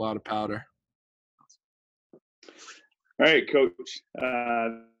mountain with a lot of powder. All right, Coach.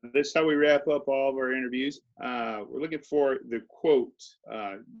 This is how we wrap up all of our interviews. We're looking for the quote,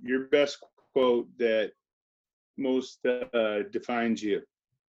 your best quote that most defines you.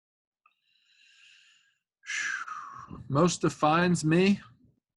 Most defines me?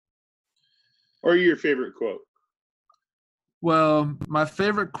 Or your favorite quote? Well, my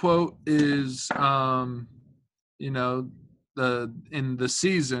favorite quote is, in the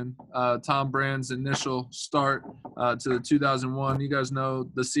season, Tom Brand's initial start to the 2001. You guys know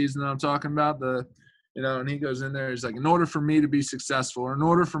the season that I'm talking about, and he goes in there, he's like, in order for me to be successful, or in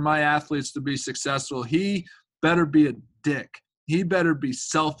order for my athletes to be successful, he better be a dick. He better be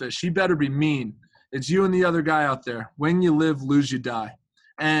selfish. He better be mean. It's you and the other guy out there. When you live, lose, you die.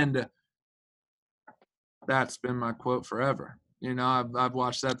 And that's been my quote forever. I've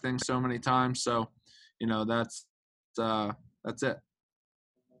watched that thing so many times. So, that's it.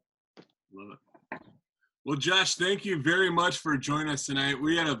 Love it. Well, Josh, thank you very much for joining us tonight.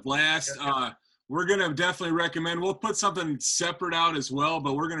 We had a blast. We're going to definitely recommend, we'll put something separate out as well,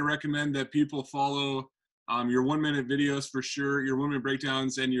 but we're going to recommend that people follow your 1-minute videos for sure, your 1-minute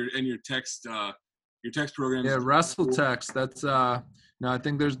breakdowns, and your text programs. Yeah, WrestleText. That's I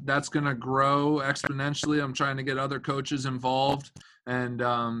think that's going to grow exponentially. I'm trying to get other coaches involved, and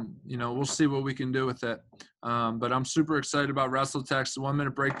we'll see what we can do with it. But I'm super excited about WrestleText. The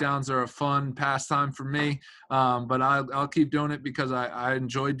 1-minute breakdowns are a fun pastime for me, but I'll keep doing it because I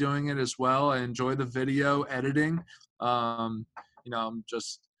enjoy doing it as well. I enjoy the video editing. I'm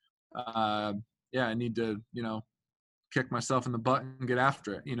just I need to kick myself in the butt and get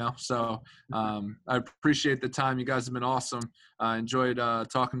after it, so I appreciate the time. You guys have been awesome. I enjoyed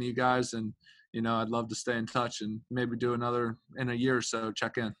talking to you guys, and I'd love to stay in touch and maybe do another in a year or so.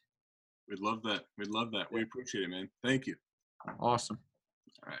 Check in. We'd love that. We appreciate it, man. Thank you. Awesome.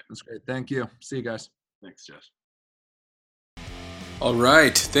 All right, that's great. Thank you. See you guys. Thanks, Josh. All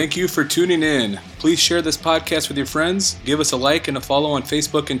right. Thank you for tuning in. Please share this podcast with your friends. Give us a like and a follow on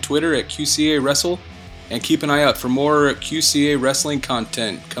Facebook and Twitter at QCA Wrestle. And keep an eye out for more QCA wrestling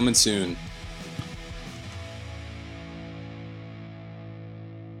content coming soon.